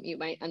I didn't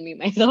unmute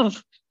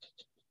myself.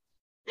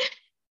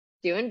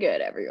 Doing good,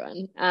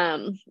 everyone.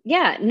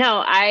 Yeah,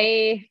 no,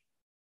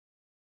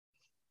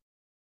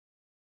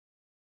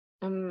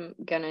 I'm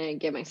gonna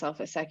give myself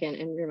a second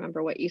and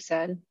remember what you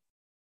said.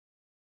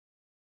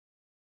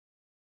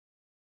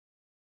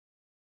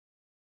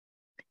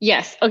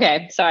 Yes.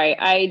 Okay.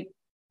 Sorry.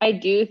 I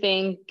do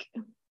think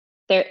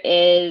there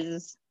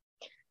is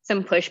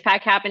some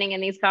pushback happening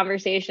in these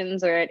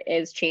conversations, or it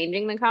is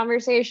changing the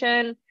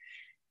conversation.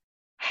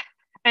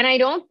 And I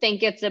don't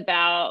think it's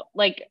about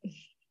like,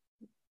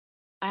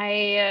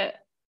 I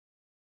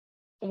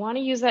want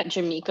to use that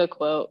Jamaica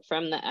quote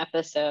from the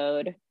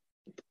episode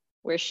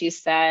where she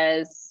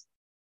says,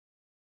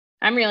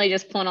 I'm really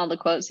just pulling all the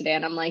quotes today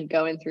and I'm like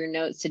going through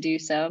notes to do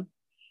so.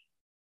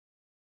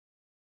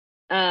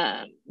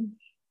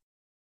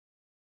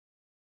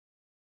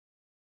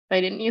 I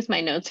didn't use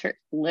my notes for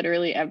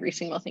literally every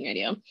single thing I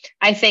do.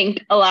 I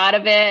think a lot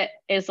of it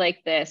is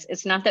like this.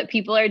 It's not that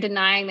people are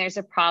denying there's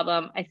a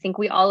problem. I think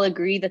we all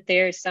agree that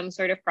there's some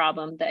sort of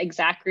problem. The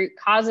exact root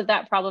cause of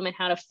that problem and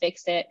how to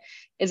fix it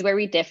is where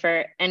we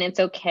differ. And it's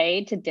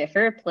okay to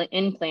differ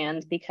in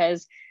plans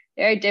because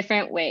there are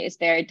different ways.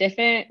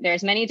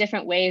 There's many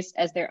different ways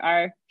as there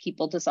are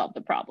people to solve the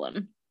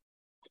problem.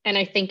 And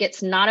I think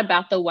it's not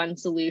about the one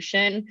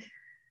solution.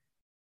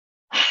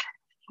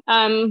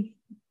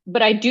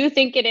 But I do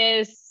think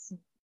a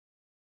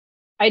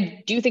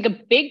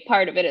big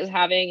part of it is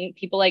having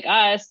people like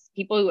us,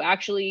 people who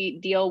actually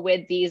deal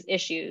with these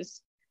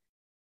issues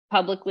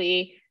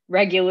publicly,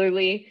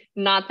 regularly,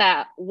 not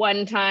that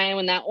one time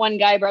when that one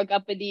guy broke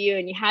up with you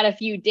and you had a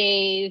few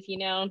days,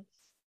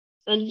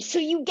 and so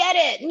you get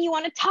it and you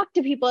want to talk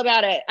to people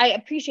about it. I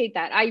appreciate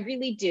that. I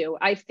really do.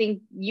 I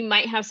think you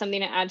might have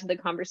something to add to the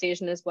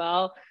conversation as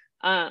well.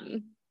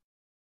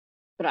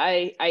 But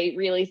I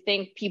really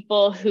think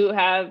people who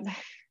have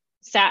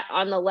sat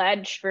on the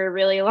ledge for a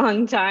really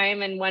long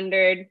time and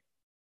wondered,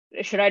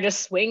 should I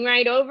just swing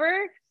right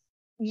over?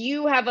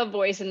 You have a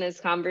voice in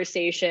this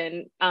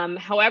conversation.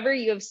 However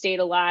you have stayed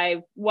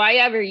alive, why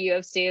ever you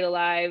have stayed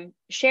alive,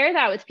 share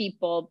that with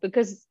people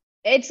because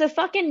it's a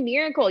fucking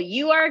miracle.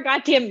 You are a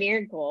goddamn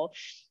miracle.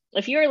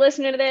 If you are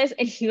listening to this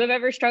and you have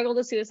ever struggled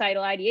with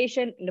suicidal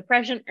ideation,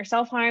 depression, or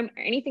self-harm,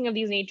 or anything of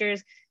these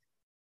natures,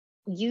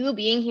 you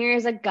being here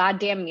is a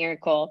goddamn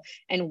miracle.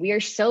 And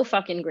we're so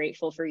fucking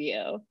grateful for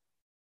you.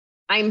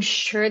 I'm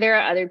sure there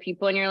are other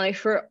people in your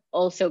life who are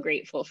also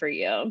grateful for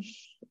you.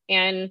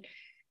 And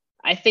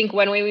I think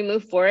one way we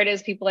move forward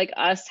is people like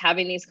us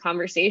having these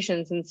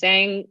conversations and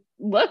saying,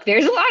 look,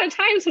 there's a lot of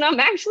times when I'm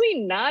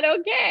actually not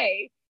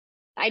okay.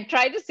 I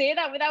tried to say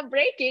that without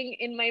breaking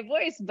in my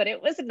voice, but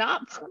it was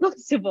not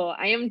possible.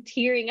 I am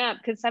tearing up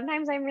because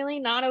sometimes I'm really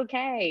not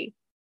okay.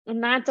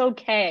 And that's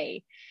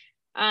okay.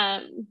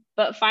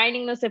 But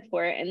finding the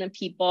support and the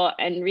people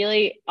and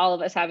really all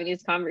of us having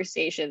these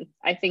conversations,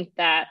 I think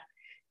that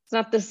it's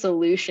not the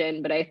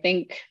solution, but I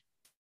think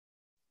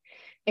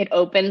it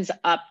opens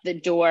up the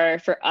door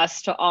for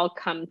us to all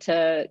come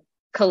to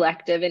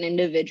collective and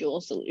individual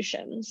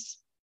solutions.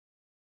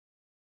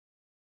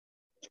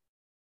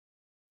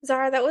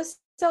 Zara, that was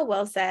so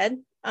well said.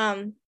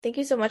 Thank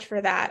you so much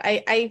for that.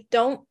 I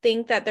don't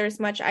think that there's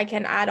much I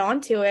can add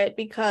on to it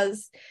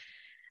because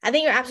I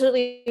think you're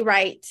absolutely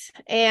right.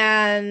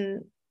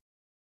 And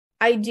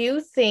I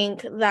do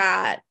think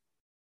that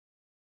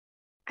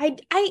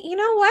you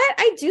know what?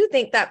 I do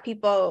think that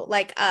people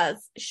like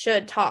us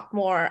should talk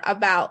more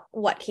about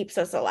what keeps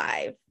us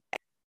alive.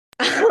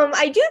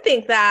 I do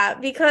think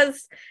that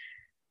because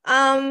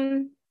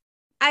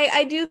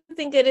I do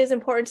think it is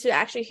important to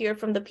actually hear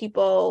from the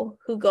people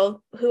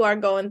who are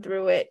going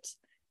through it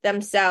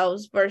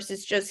themselves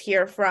versus just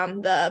hear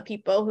from the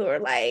people who are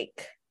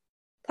like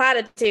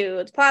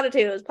platitudes,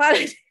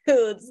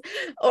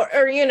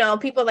 or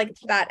people like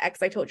that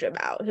ex I told you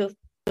about who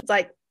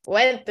like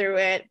went through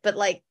it, but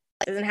like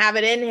doesn't have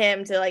it in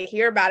him to like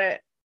hear about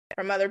it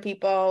from other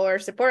people or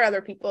support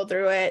other people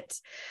through it.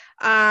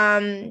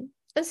 And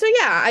so,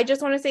 yeah, I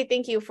just want to say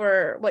thank you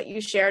for what you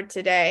shared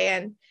today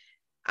and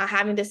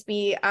having this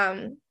be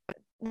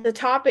the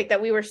topic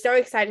that we were so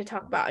excited to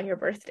talk about on your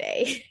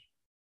birthday.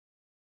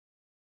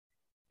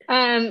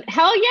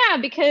 Hell yeah,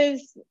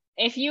 because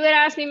if you had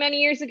asked me many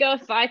years ago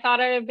if I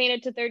thought I'd have made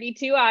it to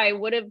 32, I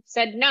would have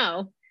said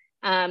no.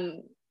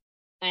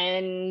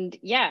 And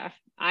yeah,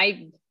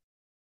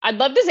 I'd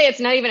love to say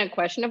it's not even a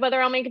question of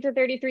whether I'll make it to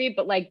 33,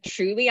 but like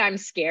truly I'm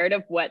scared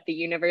of what the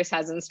universe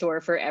has in store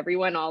for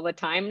everyone all the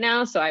time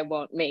now. So I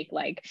won't make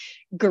like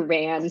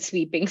grand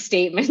sweeping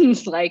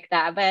statements like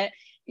that. But,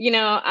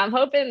 I'm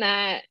hoping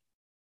that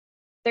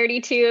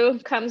 32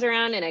 comes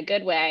around in a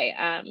good way.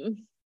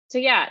 So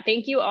yeah,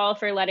 thank you all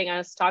for letting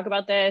us talk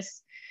about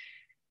this.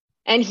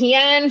 And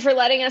Hien for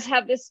letting us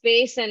have this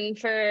space and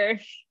for,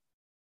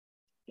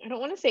 I don't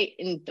want to say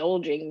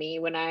indulging me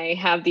when I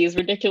have these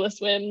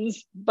ridiculous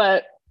whims,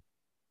 but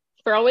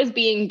for always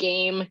being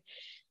game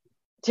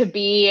to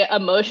be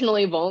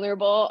emotionally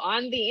vulnerable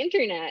on the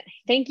internet.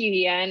 Thank you,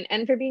 Hien,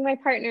 and for being my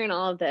partner in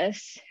all of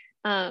this.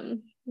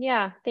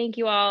 Yeah, thank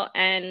you all.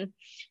 And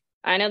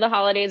I know the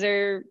holidays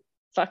are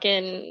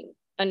fucking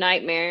a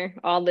nightmare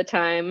all the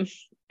time,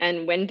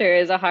 and winter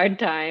is a hard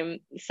time.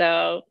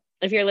 So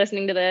if you're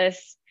listening to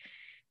this,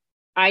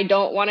 I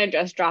don't want to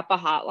just drop a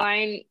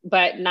hotline,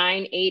 but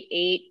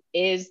 988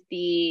 is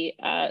the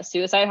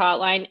suicide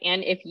hotline.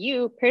 And if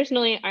you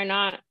personally are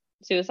not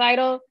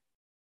suicidal,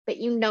 but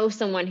you know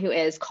someone who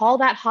is, call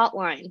that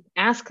hotline,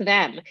 ask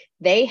them.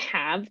 They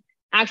have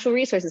actual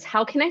resources.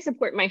 How can I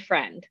support my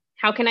friend?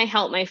 How can I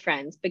help my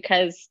friends?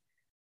 Because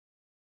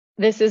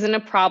this isn't a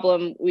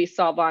problem we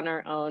solve on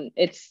our own.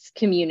 It's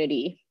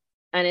community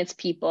and it's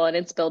people and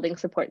it's building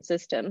support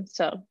systems.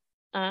 So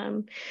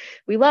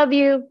we love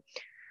you.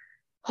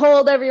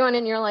 Hold everyone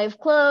in your life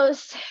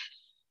close.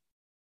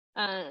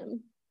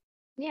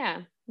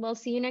 Yeah, we'll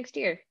see you next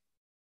year.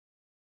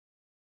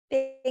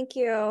 Thank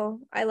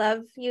you. I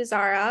love you,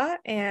 Zara,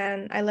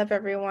 and I love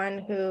everyone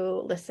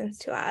who listens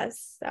to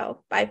us.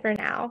 So bye for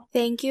now.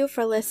 Thank you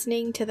for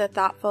listening to the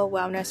Thoughtful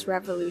Wellness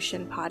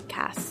Revolution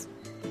podcast.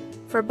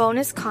 For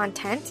bonus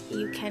content,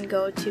 you can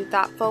go to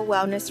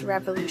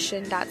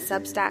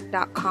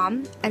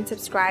thoughtfulwellnessrevolution.substack.com and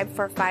subscribe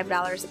for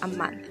 $5 a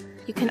month.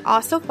 You can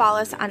also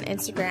follow us on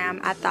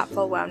Instagram at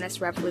Thoughtful Wellness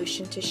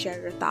Revolution to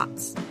share your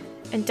thoughts.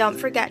 And don't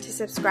forget to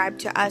subscribe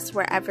to us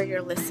wherever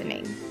you're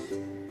listening.